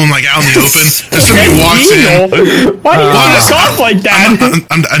 boom, boom, like out in the open. If somebody walks in, why do you just off like that?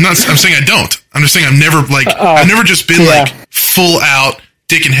 I'm saying I don't. I'm just saying I've never just been like full out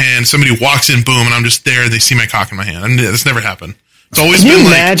dick in hand. Somebody walks in, boom, and I'm just there. And they see my cock in my hand. That's never happened. It's always been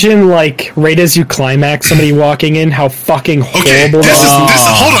like. Imagine like right as you climax, somebody walking in, how fucking horrible. Okay,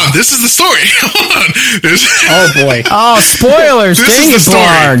 hold on. This is the story. Hold on. Oh boy. Oh, spoilers. This is the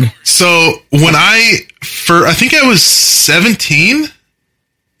story. So when I think I was 17.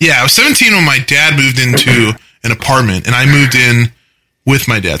 Yeah, I was 17 when my dad moved into an apartment, and I moved in with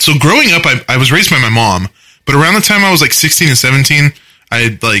my dad. So growing up, I was raised by my mom, but around the time I was like 16 and 17,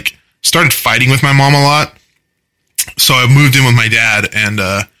 I like started fighting with my mom a lot. So I moved in with my dad, and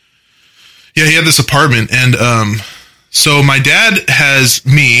he had this apartment, and so my dad has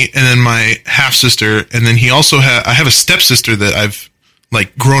me, and then my half sister, and then he also I have a stepsister that I've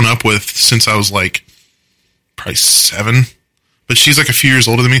like grown up with since I was like probably 7, but she's like a few years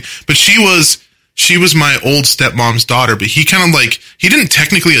older than me. But she was my old stepmom's daughter, but he kind of like he didn't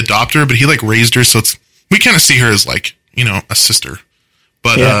technically adopt her, but he like raised her, so we kind of see her as like, you know, a sister.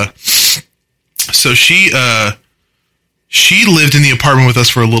 But so she lived in the apartment with us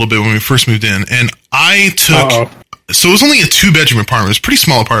for a little bit when we first moved in, and I took. So it was only a 2-bedroom apartment. It was a pretty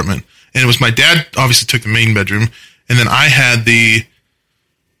small apartment, and it was my dad obviously took the main bedroom, and then I had the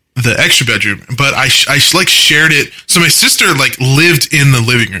extra bedroom. But I like shared it. So my sister like lived in the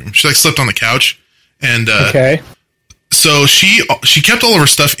living room. She like slept on the couch, and so she kept all of her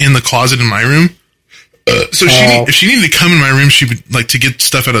stuff in the closet in my room. So if she needed to come in my room, she would like to get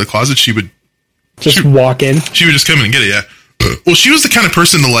stuff out of the closet. She would. Walk in. She would just come in and get it, yeah. Well, she was the kind of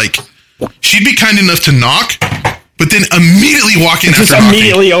person to like, she'd be kind enough to knock, but then immediately walk in just after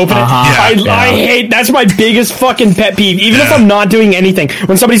immediately knocking. Open it. I hate, that's my biggest fucking pet peeve. Even if I'm not doing anything,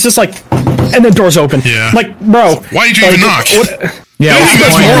 when somebody's just like, and the door's open. Yeah. Like, bro. Why did you even knock? Yeah,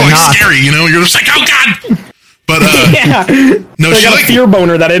 that's more like scary, you know? You're just like, oh God! But, no, she got a fear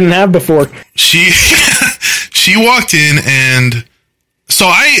boner that I didn't have before. She walked in and, so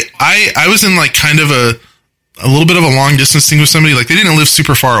I was in like kind of a little bit of a long distance thing with somebody. Like they didn't live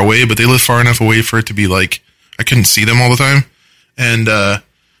super far away, but they lived far enough away for it to be like I couldn't see them all the time. And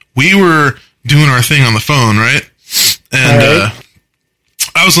we were doing our thing on the phone, right? And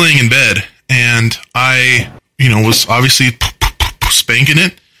I was laying in bed, and I, you know, was obviously spanking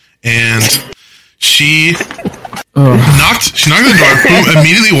it, and she knocked on the door, boom,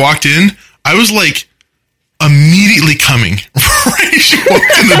 immediately walked in. I was like immediately coming. Right? She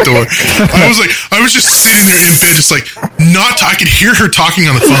walked in the door. I was just sitting there in bed, just like I could hear her talking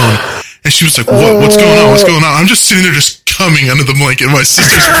on the phone, and she was like, "What's going on? What's going on?" I'm just sitting there, just coming under the blanket. My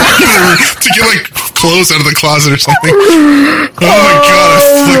sister's walking over to get like clothes out of the closet or something. Oh my God!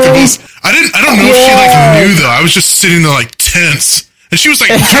 I don't know if she like knew though. I was just sitting there like tense, and she was like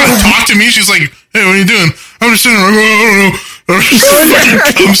trying to talk to me. She's like, "Hey, what are you doing?" I'm just sitting there like, "I don't know."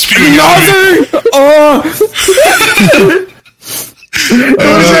 It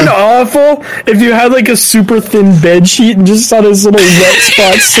wasn't awful if you had like a super thin bed sheet and just saw this little wet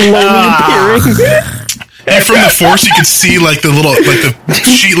spot slowly appearing. And from the force, you could see like the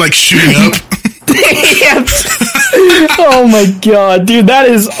sheet like shooting up. Oh my God, dude, that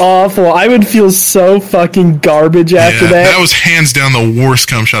is awful. I would feel so fucking garbage after that. That was hands down the worst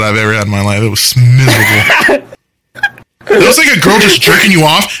cum shot I've ever had in my life. It was miserable. It was like a girl just jerking you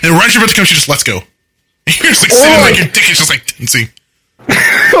off, and right as you're about to come, she just lets go. And you're just like sitting like your dick is just like tensing.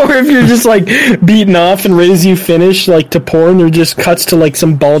 Or if you're just like beaten off and right as you finish like to porn, there just cuts to like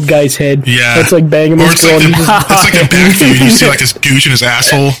some bald guy's head. Yeah. That's like banging this girl. Like it's like a back view. You see like his gooch in his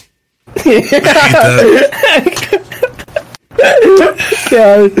asshole. Yeah,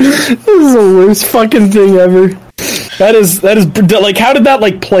 this is the worst fucking thing ever. That is like, how did that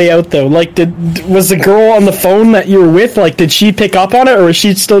like play out though? Like, was the girl on the phone that you were with, like, did she pick up on it, or was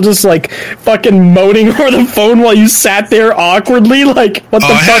she still just like fucking moaning over the phone while you sat there awkwardly? Like, what the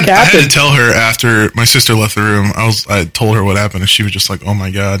fuck happened? I had to tell her after my sister left the room. I told her what happened, and she was just like, "Oh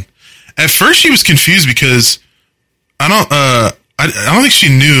my god." At first, she was confused because I don't think she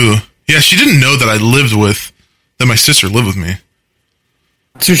knew. Yeah, she didn't know that my sister lived with me.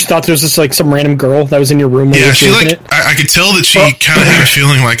 So she thought there was just like some random girl that was in your room. Yeah, she like I could tell that she kind of had a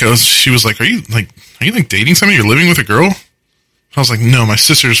feeling like she was like, "Are you dating somebody? You're living with a girl?" I was like, "No, my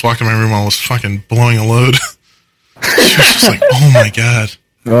sister just walked in my room while I was fucking blowing a load." She was just like, "Oh my god."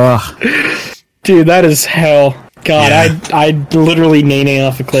 Ugh. Dude, that is hell. God, Yeah. I'd literly nay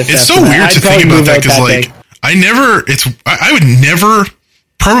off a cliff. It's so weird to think about that because like I would never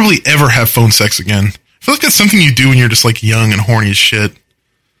probably ever have phone sex again. I feel like that's something you do when you're just like young and horny as shit.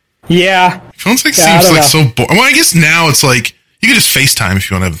 Yeah. Phone sex seems like so boring. Well, I guess now it's like you can just FaceTime if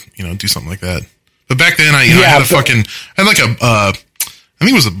you want to, do something like that. But back then, I had I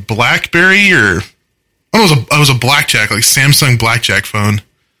think it was a BlackBerry it was a Blackjack, like Samsung Blackjack phone.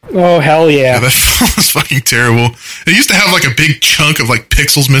 Oh, hell yeah. That phone was fucking terrible. It used to have like a big chunk of like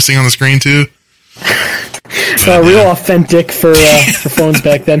pixels missing on the screen too. Real authentic for phones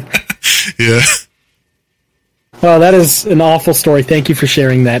back then. Yeah. Well, that is an awful story. Thank you for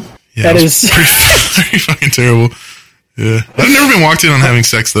sharing that. Yeah, that is pretty fucking terrible. Yeah. I've never been walked in on having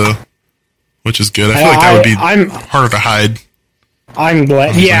sex though, which is good. I feel like that would be harder to hide. I'm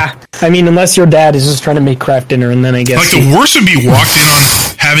glad. Yeah. I mean, unless your dad is just trying to make craft dinner, and then I guess... Like, the worst would be walked in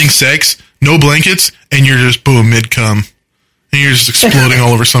on having sex, no blankets, and you're just, boom, mid-cum. And you're just exploding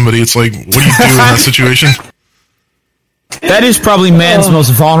all over somebody. It's like, what do you do in that situation? That is probably man's most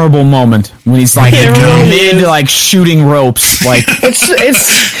vulnerable moment, when he's like like shooting ropes. Like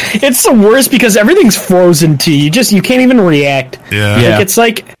it's the worst because everything's frozen to you. You can't even react. Yeah.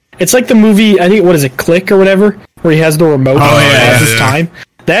 Like, it's like the movie, I think, what is it, Click or whatever, where he has the remote and his time.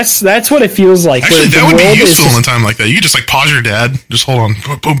 That's what it feels like. Actually, that would be useful in a time like that. You could just like pause your dad, just hold on,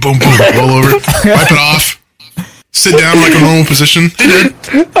 boom, boom, boom, roll over, wipe it off, sit down like a normal position. Hey, Dad.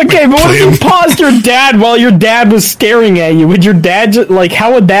 Okay, but what if you paused your dad while your dad was staring at you? Would your dad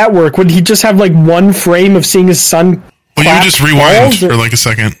how would that work? Would he just have like one frame of seeing his son? Well, you would just rewind for like a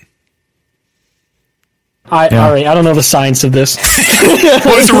second. All right, I don't know the science of this.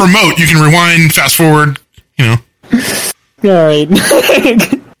 Well, it's a remote. You can rewind, fast forward, All right.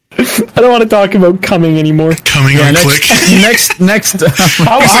 I don't want to talk about coming anymore. Coming on Click. Next.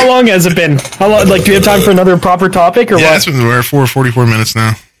 How long has it been? How long? Like, do you have time for another proper topic or what? Yeah, we're at 44 minutes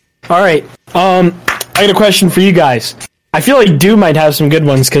now. All right. I got a question for you guys. I feel like Dew might have some good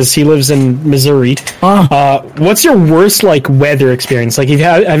ones because he lives in Missouri. What's your worst weather experience? Like,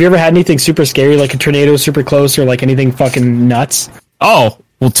 have you ever had anything super scary, like a tornado super close, or like anything fucking nuts? Oh,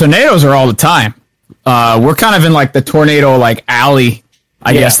 well, tornadoes are all the time. We're kind of in like the tornado alley,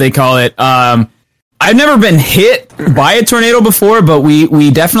 I guess they call it. I've never been hit by a tornado before, but we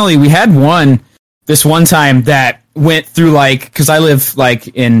had one this one time that went through because I live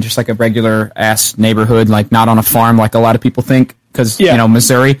in just a regular ass neighborhood, not on a farm like a lot of people think, because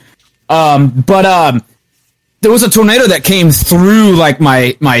Missouri. But there was a tornado that came through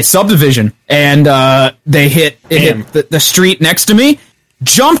my subdivision, and it hit the street next to me,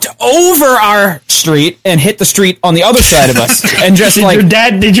 jumped over our street and hit the street on the other side of us, and just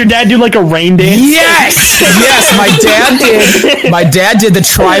did your dad do a rain dance? Yes, my dad did the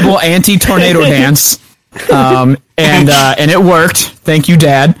tribal anti-tornado dance, and it worked. Thank you,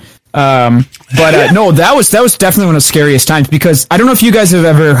 Dad. No, that was definitely one of the scariest times, because I don't know if you guys have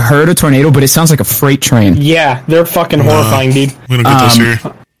ever heard a tornado, but it sounds like a freight train. Yeah, they're fucking horrifying, dude. We don't get those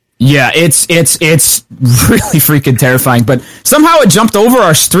here. Yeah, it's really freaking terrifying. But somehow it jumped over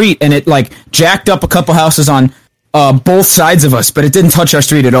our street, and it jacked up a couple houses on both sides of us, but it didn't touch our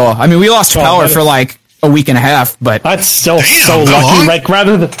street at all. I mean, we lost power for a week and a half, but that's still so lucky.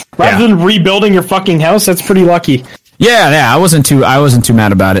 Rather than rebuilding your fucking house, that's pretty lucky. Yeah, I wasn't too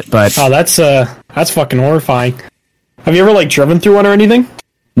mad about it, but that's fucking horrifying. Have you ever driven through one or anything?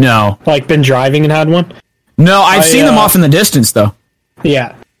 No. Been driving and had one? No, I've seen them off in the distance though.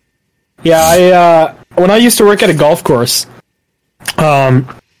 Yeah. Yeah, when I used to work at a golf course,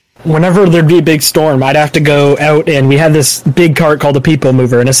 whenever there'd be a big storm, I'd have to go out, and we had this big cart called a people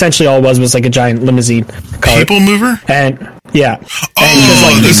mover, and essentially all it was a giant limousine cart. People mover? And yeah.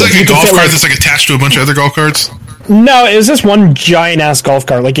 It's a golf cart that's attached to a bunch of other golf carts? No, it was just one giant ass golf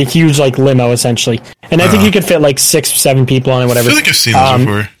cart, a huge limo essentially, and I think you could fit 6-7 people on it, whatever. I feel like I've seen those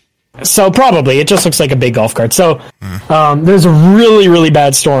before. So probably it just looks like a big golf cart. So there's a really, really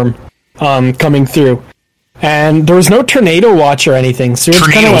bad storm coming through, And there was no tornado watch or anything, so it's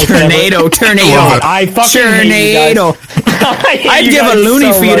kind of like tornado. I fucking tornado. I'd give a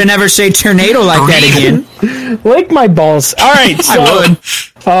loony for you to never say tornado like that again. Lick my balls. All right, so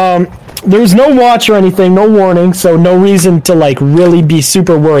I would. There was no watch or anything, no warning, so no reason to like really be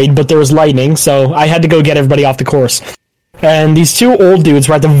super worried. But there was lightning, so I had to go get everybody off the course. And these two old dudes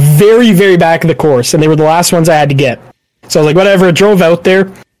were at the very, very back of the course, and they were the last ones I had to get. So I was like, whatever. I drove out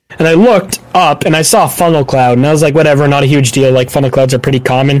there. And I looked up, and I saw a funnel cloud, and I was like, whatever, not a huge deal. Like, funnel clouds are pretty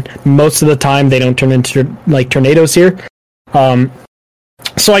common. Most of the time, they don't turn into, like, tornadoes here.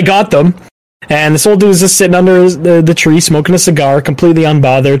 So I got them, and this old dude was just sitting under the tree, smoking a cigar, completely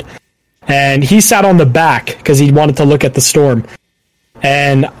unbothered. And he sat on the back, because he wanted to look at the storm.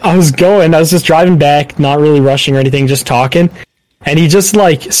 And I was just driving back, not really rushing or anything, just talking. And he just,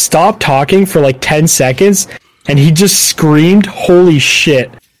 like, stopped talking for, like, 10 seconds, and he just screamed, holy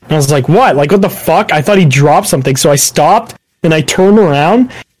shit. And I was like, what? Like, what the fuck? I thought he dropped something. So I stopped, and I turned around,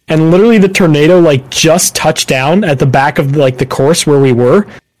 and literally the tornado, like, just touched down at the back of, like, the course where we were.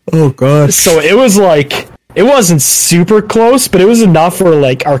 Oh, God. So it was, like, it wasn't super close, but it was enough where,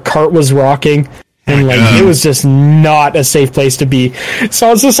 like, our cart was rocking. And, like, it was just not a safe place to be. So I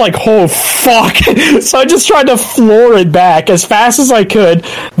was just like, oh, fuck. So I just tried to floor it back as fast as I could.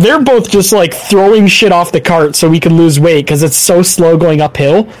 They're both just, like, throwing shit off the cart so we could lose weight because it's so slow going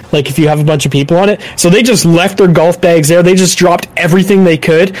uphill, like, if you have a bunch of people on it. So they just left their golf bags there. They just dropped everything they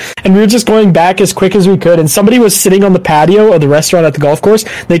could. And we were just going back as quick as we could. And somebody was sitting on the patio of the restaurant at the golf course.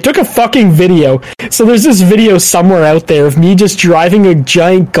 They took a fucking video. So there's this video somewhere out there of me just driving a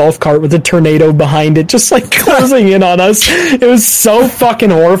giant golf cart with a tornado behind it, just like closing in on us. It was so fucking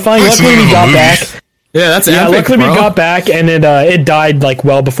horrifying. Luckily we got back. Yeah, that's epic, luckily bro. we got back, and it died like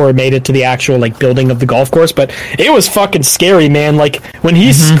well before it made it to the actual like building of the golf course. But it was fucking scary, man. Like when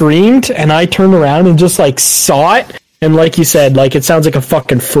he screamed and I turned around and just like saw it, and like you said, like it sounds like a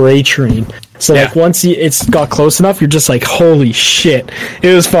fucking freight train. So like once it's got close enough, you're just like, holy shit.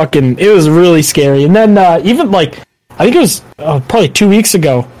 It was really scary. And then even like I think it was probably 2 weeks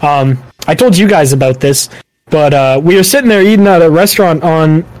ago. I told you guys about this, but we were sitting there eating at a restaurant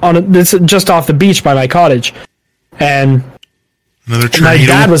this just off the beach by my cottage, and another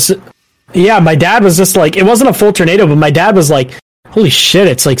tornado. My dad was just like, it wasn't a full tornado, but my dad was like, holy shit,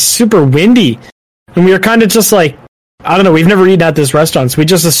 it's like super windy, and we were kind of just like, I don't know, we've never eaten at this restaurant, so we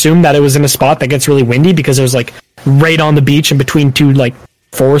just assumed that it was in a spot that gets really windy because it was like right on the beach in between two like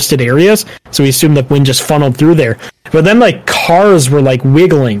forested areas, so we assumed the wind just funneled through there. But then like cars were like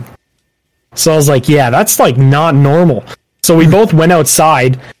wiggling. So I was like, yeah, that's like not normal. So we both went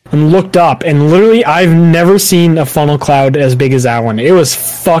outside and looked up, and literally I've never seen a funnel cloud as big as that one. It was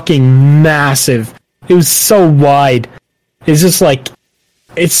fucking massive. It was so wide. It's just like,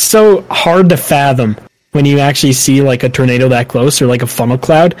 it's so hard to fathom when you actually see like a tornado that close or like a funnel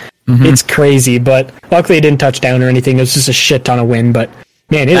cloud. It's crazy, but luckily it didn't touch down or anything. It was just a shit ton of wind, but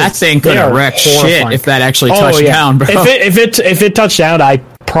man, that thing could have wrecked shit if that actually touched down, bro. If it touched down, I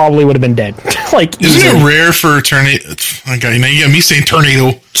probably would have been dead. Like, isn't it rare for tornado? Okay, now you got me saying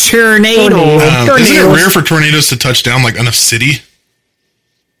tornado. Tornado. Isn't it rare for tornadoes to touch down like on a city?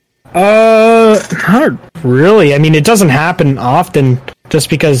 Not really. I mean, it doesn't happen often, just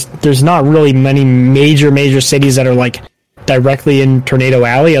because there's not really many major cities that are like directly in Tornado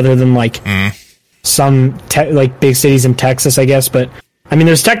Alley, other than like some like big cities in Texas, I guess. But I mean,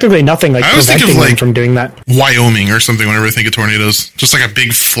 there's technically nothing like preventing them from doing that. Wyoming or something. Whenever I think of tornadoes, just like a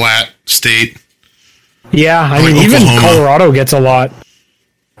big flat state. Yeah, I mean, even Colorado gets a lot.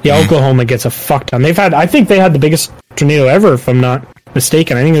 Yeah, Oklahoma gets a fuck ton. I think they had the biggest tornado ever, if I'm not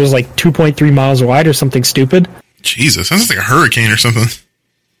mistaken. I think it was like 2.3 miles wide or something stupid. Jesus, sounds like a hurricane or something.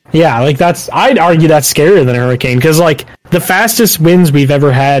 Yeah, like I'd argue that's scarier than a hurricane, because like the fastest winds we've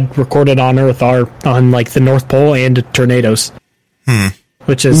ever had recorded on Earth are on like the North Pole and tornadoes,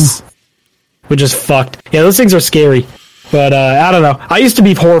 which is fucked. Yeah, those things are scary, but I don't know. I used to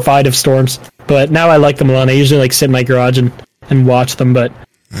be horrified of storms, but now I like them a lot. I usually like sit in my garage and watch them, but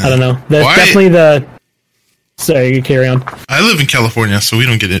I don't know. That's definitely the. Sorry, you carry on. I live in California, so we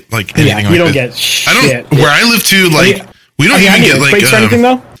don't get it like anything like that. You don't get shit. I don't. Where I live too, like we don't even get like quakes or anything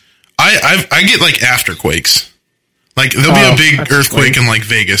though. I get like afterquakes. Like there'll be a big earthquake in like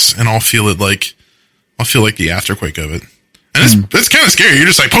Vegas, and I'll feel like the afterquake of it, and it's kind of scary. You're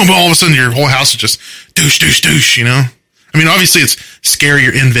just like boom, boom, all of a sudden your whole house is just douche, douche, douche. You know, I mean, obviously it's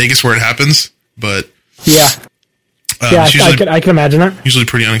scarier in Vegas where it happens, but yeah. I can imagine that. Usually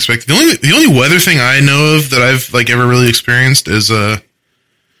pretty unexpected. The only weather thing I know of that I've like ever really experienced is I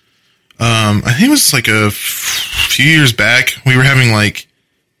think it was like a few years back. We were having like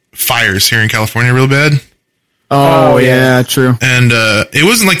fires here in California real bad, Oh yeah, true. And it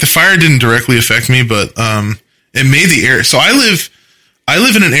wasn't like the fire didn't directly affect me, but it made the air. So I live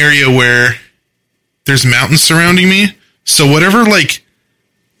in an area where there's mountains surrounding me. So whatever like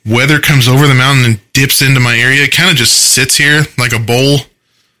weather comes over the mountain and dips into my area, it kind of just sits here like a bowl.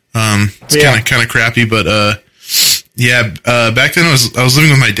 It's kind of crappy, but back then I was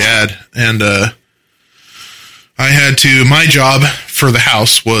living with my dad, and I had to. My job for the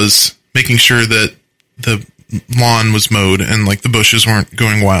house was making sure that the lawn was mowed and like the bushes weren't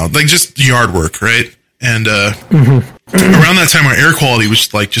going wild, like just yard work, right? And around that time, our air quality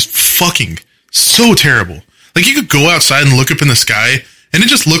was like just fucking so terrible. Like you could go outside and look up in the sky, and it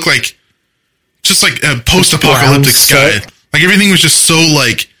just looked like a post-apocalyptic sky. Like everything was just so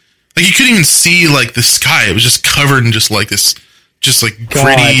like you couldn't even see like the sky. It was just covered in just like this, just like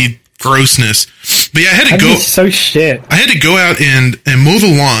gritty grossness. But yeah, I had to go. So shit. I had to go out and mow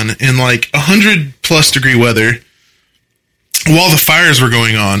the lawn in like 100+ degree weather while the fires were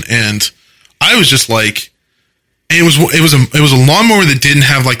going on, and I was just like, it was a lawnmower that didn't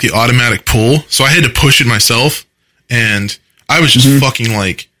have like the automatic pull, so I had to push it myself, and I was just fucking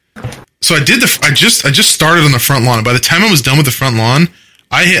like. So I just started on the front lawn. And by the time I was done with the front lawn,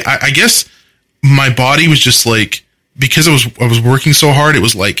 I guess my body was just like, because I was working so hard, it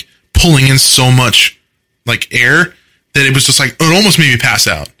was like pulling in so much like air that it was just like, it almost made me pass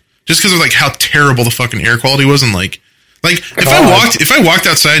out just because of like how terrible the fucking air quality was. And like if I walked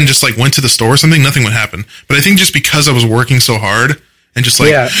outside and just like went to the store or something, nothing would happen. But I think just because I was working so hard and just like,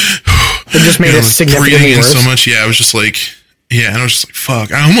 it just made it significantly worse. So much. Yeah. I was just like, and I was just like,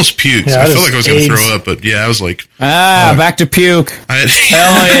 fuck. I almost puked. I felt like I was going to throw up, but I was like... back to puke.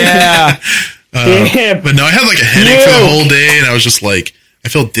 Hell yeah. But no, I had like a headache for the whole day, and I was just like, I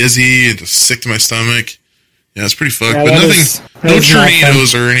felt dizzy and just sick to my stomach. Yeah, it's pretty fucked. But no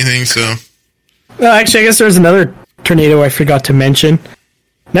tornadoes or anything, so... Well, actually, I guess there's another tornado I forgot to mention.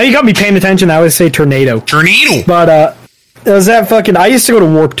 Now you got me paying attention, I would say tornado. Tornado! But, it was that fucking... I used to go to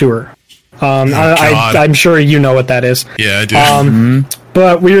Warped Tour. I'm sure you know what that is. Yeah, I do.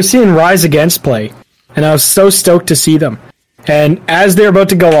 But we were seeing Rise Against play, and I was so stoked to see them. And as they're about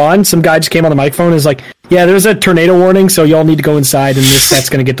to go on, some guy just came on the microphone and was like, yeah, there's a tornado warning, so y'all need to go inside, and this set's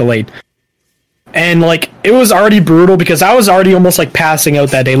going to get delayed. And, like, it was already brutal because I was already almost, like, passing out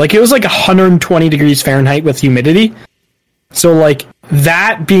that day. Like, it was, like, 120 degrees Fahrenheit with humidity. So, like,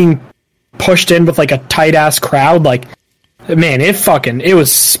 that being pushed in with, like, a tight-ass crowd, like... Man, it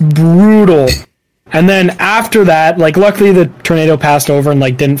was brutal. And then after that, like, luckily the tornado passed over and,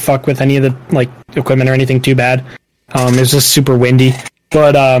 like, didn't fuck with any of the, like, equipment or anything too bad. It was just super windy.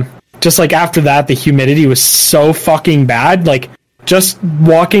 But, just, like, after that, the humidity was so fucking bad. Like, just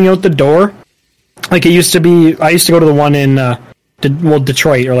walking out the door, like, I used to go to the one in,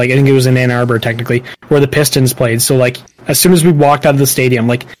 Detroit, or, like, I think it was in Ann Arbor, technically, where the Pistons played. So, like, as soon as we walked out of the stadium,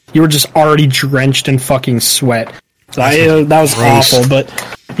 like, you were just already drenched in fucking sweat. So that was gross. Awful, but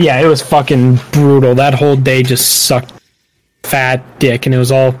yeah, it was fucking brutal. That whole day just sucked fat dick, and it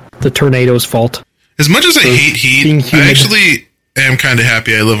was all the tornado's fault. As much as I hate heat, I actually am kind of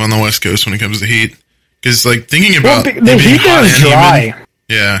happy I live on the West Coast when it comes to heat. Because, like, thinking about the heat there is dry.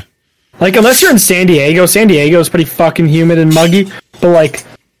 Yeah. Like, unless you're in San Diego is pretty fucking humid and muggy, but, like,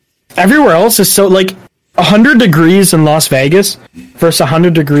 everywhere else is so, like, 100 degrees in Las Vegas versus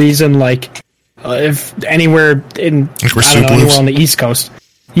 100 degrees in, like... if anywhere in anywhere on the East Coast,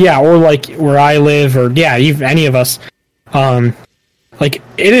 or like where I live, or any of us, like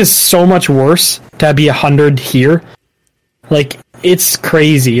it is so much worse to be 100 here. Like it's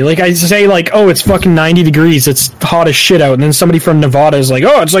crazy. Like I say, like it's fucking 90 degrees, it's hot as shit out, and then somebody from Nevada is like,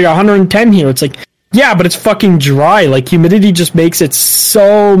 it's like 110 here. It's like, yeah, but it's fucking dry. Like humidity just makes it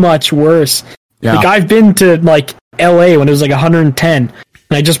so much worse. Yeah. Like I've been to like LA when it was like 110.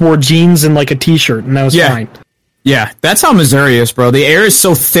 And I just wore jeans and like a t-shirt, and that was fine. Yeah, that's how Missouri is, bro. The air is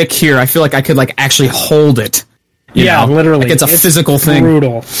so thick here. I feel like I could like actually hold it. You know? Literally, like it's a physical thing.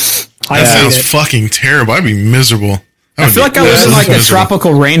 Brutal. That sounds fucking terrible. I'd be miserable. I feel like I was in like a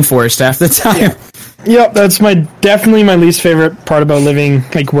tropical rainforest half the time. Yep, that's definitely my least favorite part about living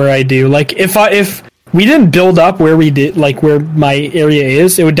like where I do. Like if we didn't build up where we did, like where my area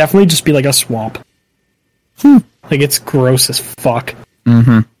is, it would definitely just be like a swamp. Like it's gross as fuck.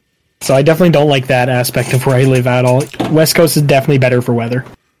 Mm-hmm. So I definitely don't like that aspect of where I live at all. West Coast is definitely better for weather.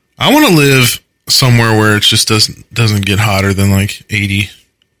 I want to live somewhere where it just doesn't get hotter than like 80.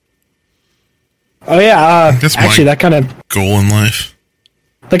 Oh yeah, that's actually that kind of goal in life.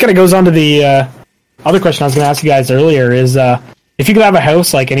 That kind of goes on to the other question I was going to ask you guys earlier. Is if you could have a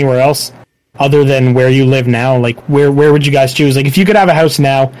house like anywhere else other than where you live now, like where would you guys choose? Like if you could have a house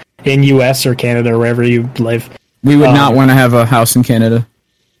now in U.S. or Canada or wherever you live, We would not want to have a house in Canada.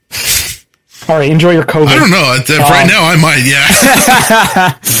 All right, enjoy your COVID. I don't know. Right now, I might.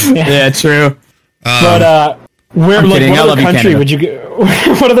 Yeah. Yeah, true. But where? Like, kidding. what I love other you, country Canada. would you?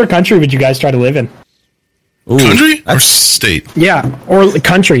 What other country would you guys try to live in? Ooh, Country or state? Yeah, or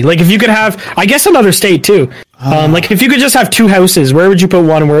country. Like, if you could have, I guess, another state too. Like, if you could just have two houses, where would you put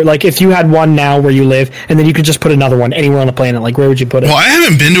one? Where, like, if you had one now where you live, and then you could just put another one anywhere on the planet, like, where would you put it? Well, I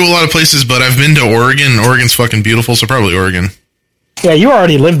haven't been to a lot of places, but I've been to Oregon. Oregon's fucking beautiful, so probably Oregon. Yeah, you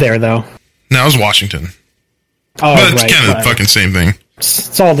already lived there, though. No, it was Washington. Oh, But it's right, kind of right. the fucking same thing.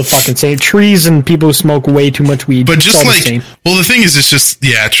 It's all the fucking same. Trees and people who smoke way too much weed. But It's just all the like, same. well, the thing is, it's just,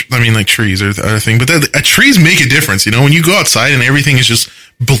 yeah, I mean, like trees are the other thing, but trees make a difference, you know, when you go outside and everything is just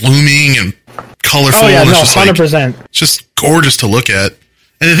blooming and colorful. Oh yeah, and no, it's just like, 100%. it's just gorgeous to look at.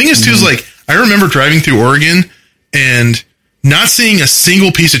 And the thing is, too, is like, I remember driving through Oregon and not seeing a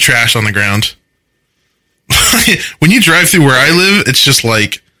single piece of trash on the ground. When you drive through where I live, it's just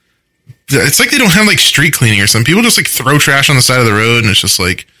like, it's like they don't have like street cleaning or something. People just like throw trash on the side of the road, and it's just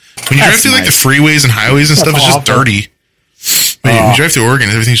like, when you drive That's through like the nice. freeways and highways and stuff, it's just awful. dirty. But when you drive through Oregon,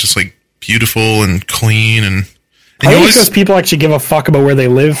 everything's just like beautiful and clean, and I you think always, it's because people actually give a fuck about where they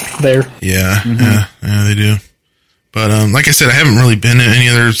live there. yeah, yeah, they do. But like I said, I haven't really been to any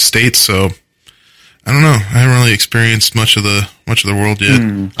other states, so I don't know. I haven't really experienced much of the world yet.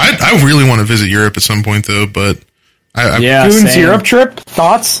 I really want to visit Europe at some point, though. But Yeah, Goons same. Europe trip?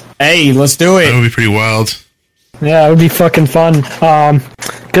 Thoughts? Hey, let's do that it. would be pretty wild. Yeah, it would be fucking fun.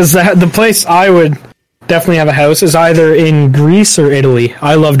 Because the place I would definitely have a house is either in Greece or Italy.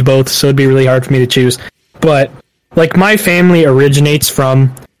 I loved both, so it'd be really hard for me to choose. But, like, my family originates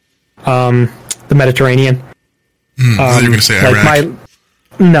from the Mediterranean. I thought you were going to say Iraq.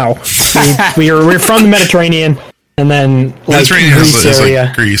 No. We're from the Mediterranean, and then, like, Mediterranean Greece is area.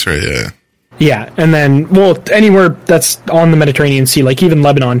 like Greece, right? Yeah. Yeah, and then, well, anywhere that's on the Mediterranean Sea, like even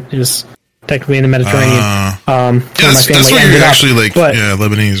Lebanon is technically in the Mediterranean. Yeah, where that's where ended you're up. actually like, But, yeah,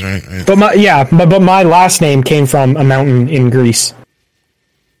 Lebanese, right? but my last name came from a mountain in Greece.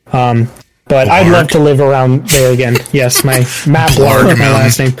 But I'd love to live around there again. Yes, my Matt Blarg, Blarg my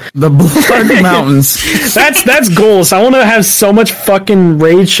last name. The Blarg Mountains. That's goals. I want to have so much fucking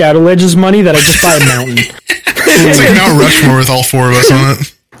Raid Shadow Legends money that I just buy a mountain. It's like Mount Rushmore with all four of us on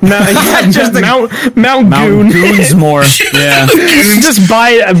it. Just Mount Goon. Goons more. Yeah. Just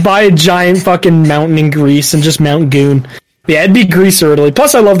buy a giant fucking mountain in Greece and just Mount Goon. Yeah, it'd be Greece or Italy.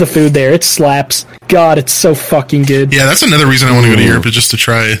 Plus, I love the food there. It slaps. God, it's so fucking good. Yeah, that's another reason I want to go to Europe, is just to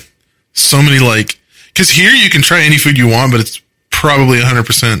try so many, like, because here you can try any food you want, but it's probably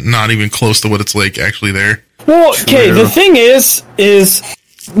 100% not even close to what it's like actually there. Well, okay, the thing is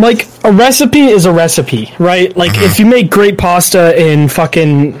like a recipe is a recipe, right? Like if you make great pasta in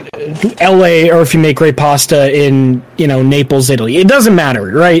fucking LA or if you make great pasta in, Naples, Italy, it doesn't matter,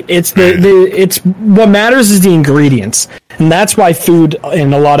 right? It's it's what matters is the ingredients. And that's why food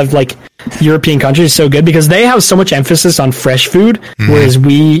in a lot of like European countries is so good, because they have so much emphasis on fresh food, whereas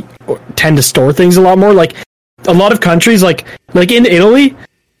we tend to store things a lot more. Like a lot of countries like in Italy,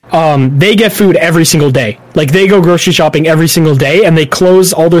 they get food every single day. Like, they go grocery shopping every single day, and they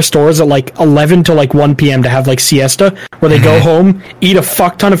close all their stores at, like, 11 to, like, 1 p.m. to have, like, siesta, where they go home, eat a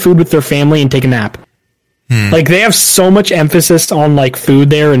fuck ton of food with their family, and take a nap. Like, they have so much emphasis on, like, food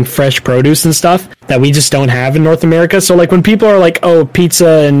there and fresh produce and stuff that we just don't have in North America. So, like, when people are like, oh,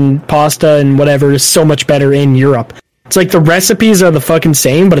 pizza and pasta and whatever is so much better in Europe, it's like the recipes are the fucking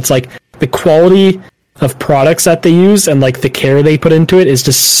same, but it's like the quality of products that they use and like the care they put into it is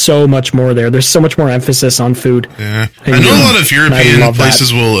just so much more there. There's so much more emphasis on food. Yeah, I know a lot of European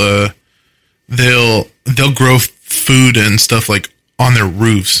places will they'll grow food and stuff like on their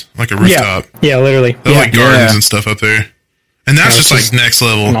roofs, like a rooftop. Yeah, literally. They have like gardens and stuff up there, and that's just like next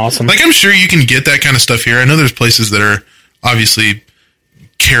level. Awesome. Like, I'm sure you can get that kind of stuff here. I know there's places that are obviously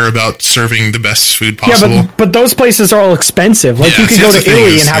care about serving the best food possible. Yeah, but those places are all expensive. Like, Yeah, you could see, go that's to the thing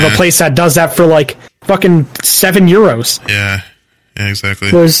Italy is, and have a place that does that for like fucking €7. Yeah,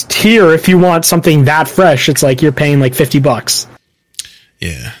 exactly. Whereas here, if you want something that fresh, it's like you're paying like $50.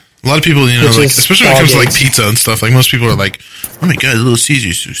 Yeah. A lot of people, like, especially when it comes to like pizza and stuff, like most people are like, oh my god, Little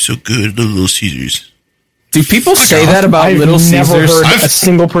Caesars are so good, Little Caesars. Do people say that about I've Little never Caesars? heard a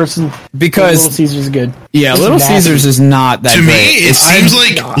single person Because Little Caesars is good. yeah, Little Caesars is not that To great. me, it seems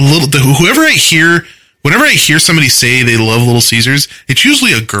like whenever I hear somebody say they love Little Caesars, it's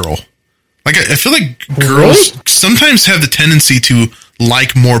usually a girl. Like, I feel like girls sometimes have the tendency to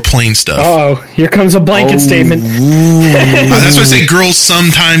like more plain stuff. Oh, here comes a blanket statement. That's why I say girls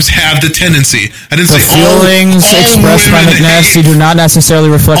sometimes have the tendency. I didn't say feelings expressed by McNasty do not necessarily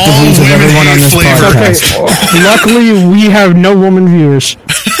reflect the views of everyone on this podcast. Okay. Luckily, we have no woman viewers.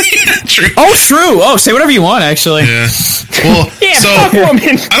 True. Oh, true. Oh, say whatever you want. Actually, yeah. Well, so fuck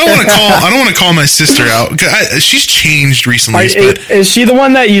woman. I don't want to call my sister out. She's changed recently. Is she the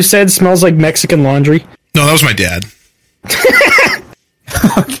one that you said smells like Mexican laundry? No, that was my dad.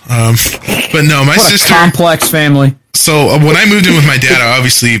 But no, my sister. Complex family. So when I moved in with my dad, I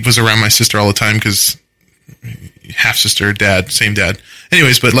obviously was around my sister all the time because half sister, dad, same dad.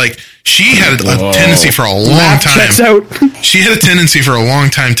 Anyways, but like she had a tendency for a long time. Checks out. She had a tendency for a long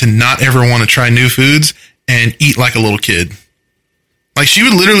time to not ever want to try new foods and eat like a little kid. Like she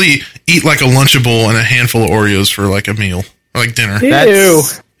would literally eat like a Lunchable and a handful of Oreos for like a meal or like dinner. Ew.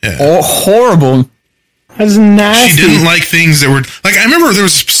 Yeah. Horrible. That's nasty. She didn't like things that were like. I remember there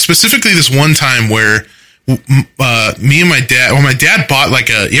was specifically this one time where me and my dad. Well, my dad bought like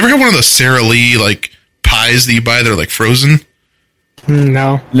a. You ever had one of those Sara Lee like pies that you buy? They're like frozen.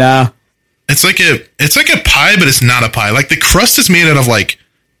 No. It's like a pie, but it's not a pie. Like the crust is made out of like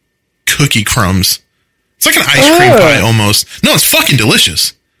cookie crumbs. It's like an ice cream pie almost. No, it's fucking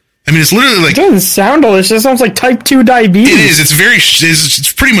delicious. I mean, it's literally like... It doesn't sound delicious. It sounds like type 2 diabetes. It is.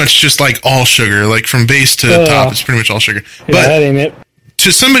 It's pretty much just like all sugar. Like from base to top, it's pretty much all sugar. But that ain't it.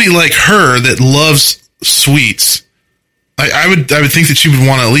 To somebody like her that loves sweets, I would think that she would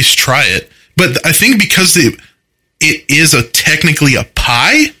want to at least try it. But I think because it is technically a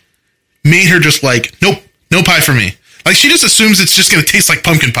pie, made her just like, nope, no pie for me. Like she just assumes it's just going to taste like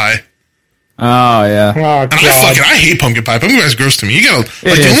pumpkin pie. Oh yeah. Oh, and I hate pumpkin pie. Pumpkin pie is gross to me. You gotta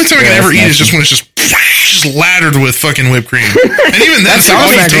like the only time I can ever eat is just when it's just laddered with fucking whipped cream. And even that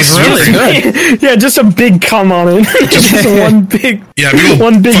sounds really good. Yeah, just a big cum on it. just one big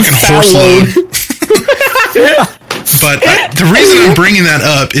fucking horse load. But the reason I'm bringing that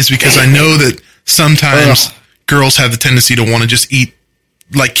up is because I know that sometimes girls have the tendency to want to just eat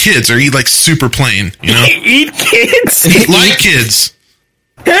like kids or eat like super plain. You know, eat kids. Eat like kids.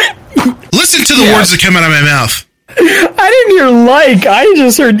 Listen to the words that come out of my mouth. I didn't hear like. I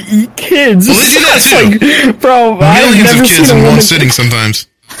just heard eat kids. Well, they do that too. Like, bro, millions of kids in one sitting sometimes.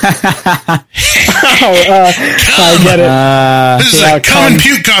 I get it. This is a Come and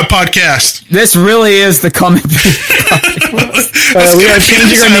Puke podcast. This really is the Come and Puke podcast. We are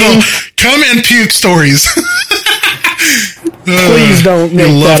changing our name. Come and Puke stories. Please don't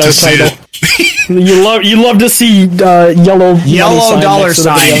make that our title. You love to see yellow dollar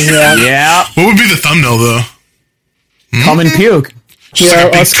sign. Yeah. What would be the thumbnail though? Come and puke. Just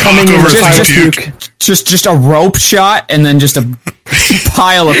like us coming over puke. Just a rope shot and then just a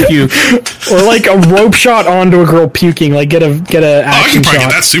pile of puke, or like a rope shot onto a girl puking. Like get a action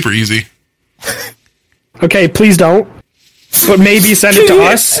shot. That's super easy. Okay, please don't. But maybe send it to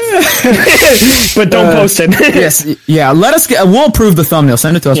us. But don't post it. Yes, yeah. Let us we'll approve the thumbnail.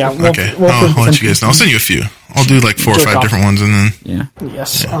 Send it to us. Yeah, okay. I'll let you guys know. I'll send you a few. I'll do like 4 or 5 different ones, and then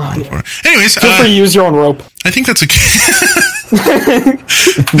Yes. Anyways, feel free to use your own rope. I think that's a good. Way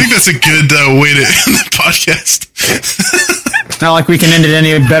to end the podcast. Not like we can end it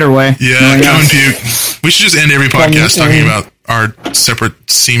any better way. Yeah, come and puke. We should just end every podcast talking about our separate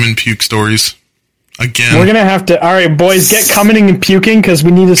semen puke stories. Again. We're gonna have to. All right, boys, get coming and puking because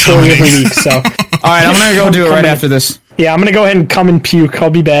we need a story every week. So, all right, I'm gonna go do it right after this. Yeah, I'm gonna go ahead and come and puke. I'll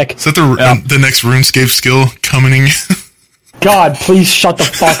be back. Is that the next RuneScape skill? Coming. God, please shut the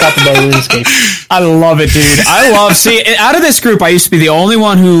fuck up about RuneScape. I love it, dude. See, out of this group, I used to be the only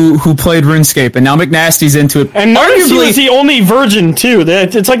one who played RuneScape, and now McNasty's into it. And arguably is the only virgin too.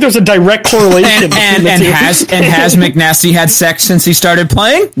 It's like there's a direct correlation. and has McNasty had sex since he started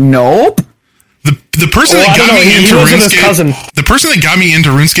playing? Nope. The person that got me into RuneScape, the person that got me into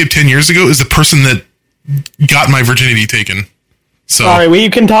RuneScape 10 years ago is the person that got my virginity taken. So, all right, well, you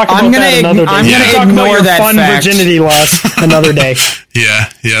can talk about that another day. I'm going to ignore that fun fact. Virginity loss another day. Yeah,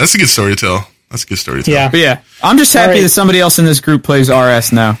 that's a good story to tell. Yeah, but yeah. I'm just happy that somebody else in this group plays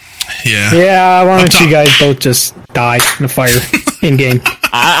RS now. Yeah. Why don't you guys both just die in a fire in game?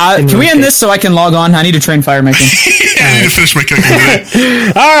 Can we end this so I can log on? I need to train fire making. I need to finish my cooking today.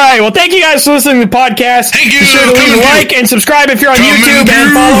 All right. Well, thank you guys for listening to the podcast. Thank you. Be sure to leave a like and subscribe if you're on YouTube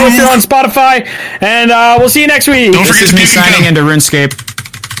and follow if you're on Spotify. And we'll see you next week. Don't forget to signing into RuneScape.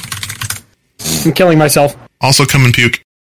 I'm killing myself. Also, come and puke.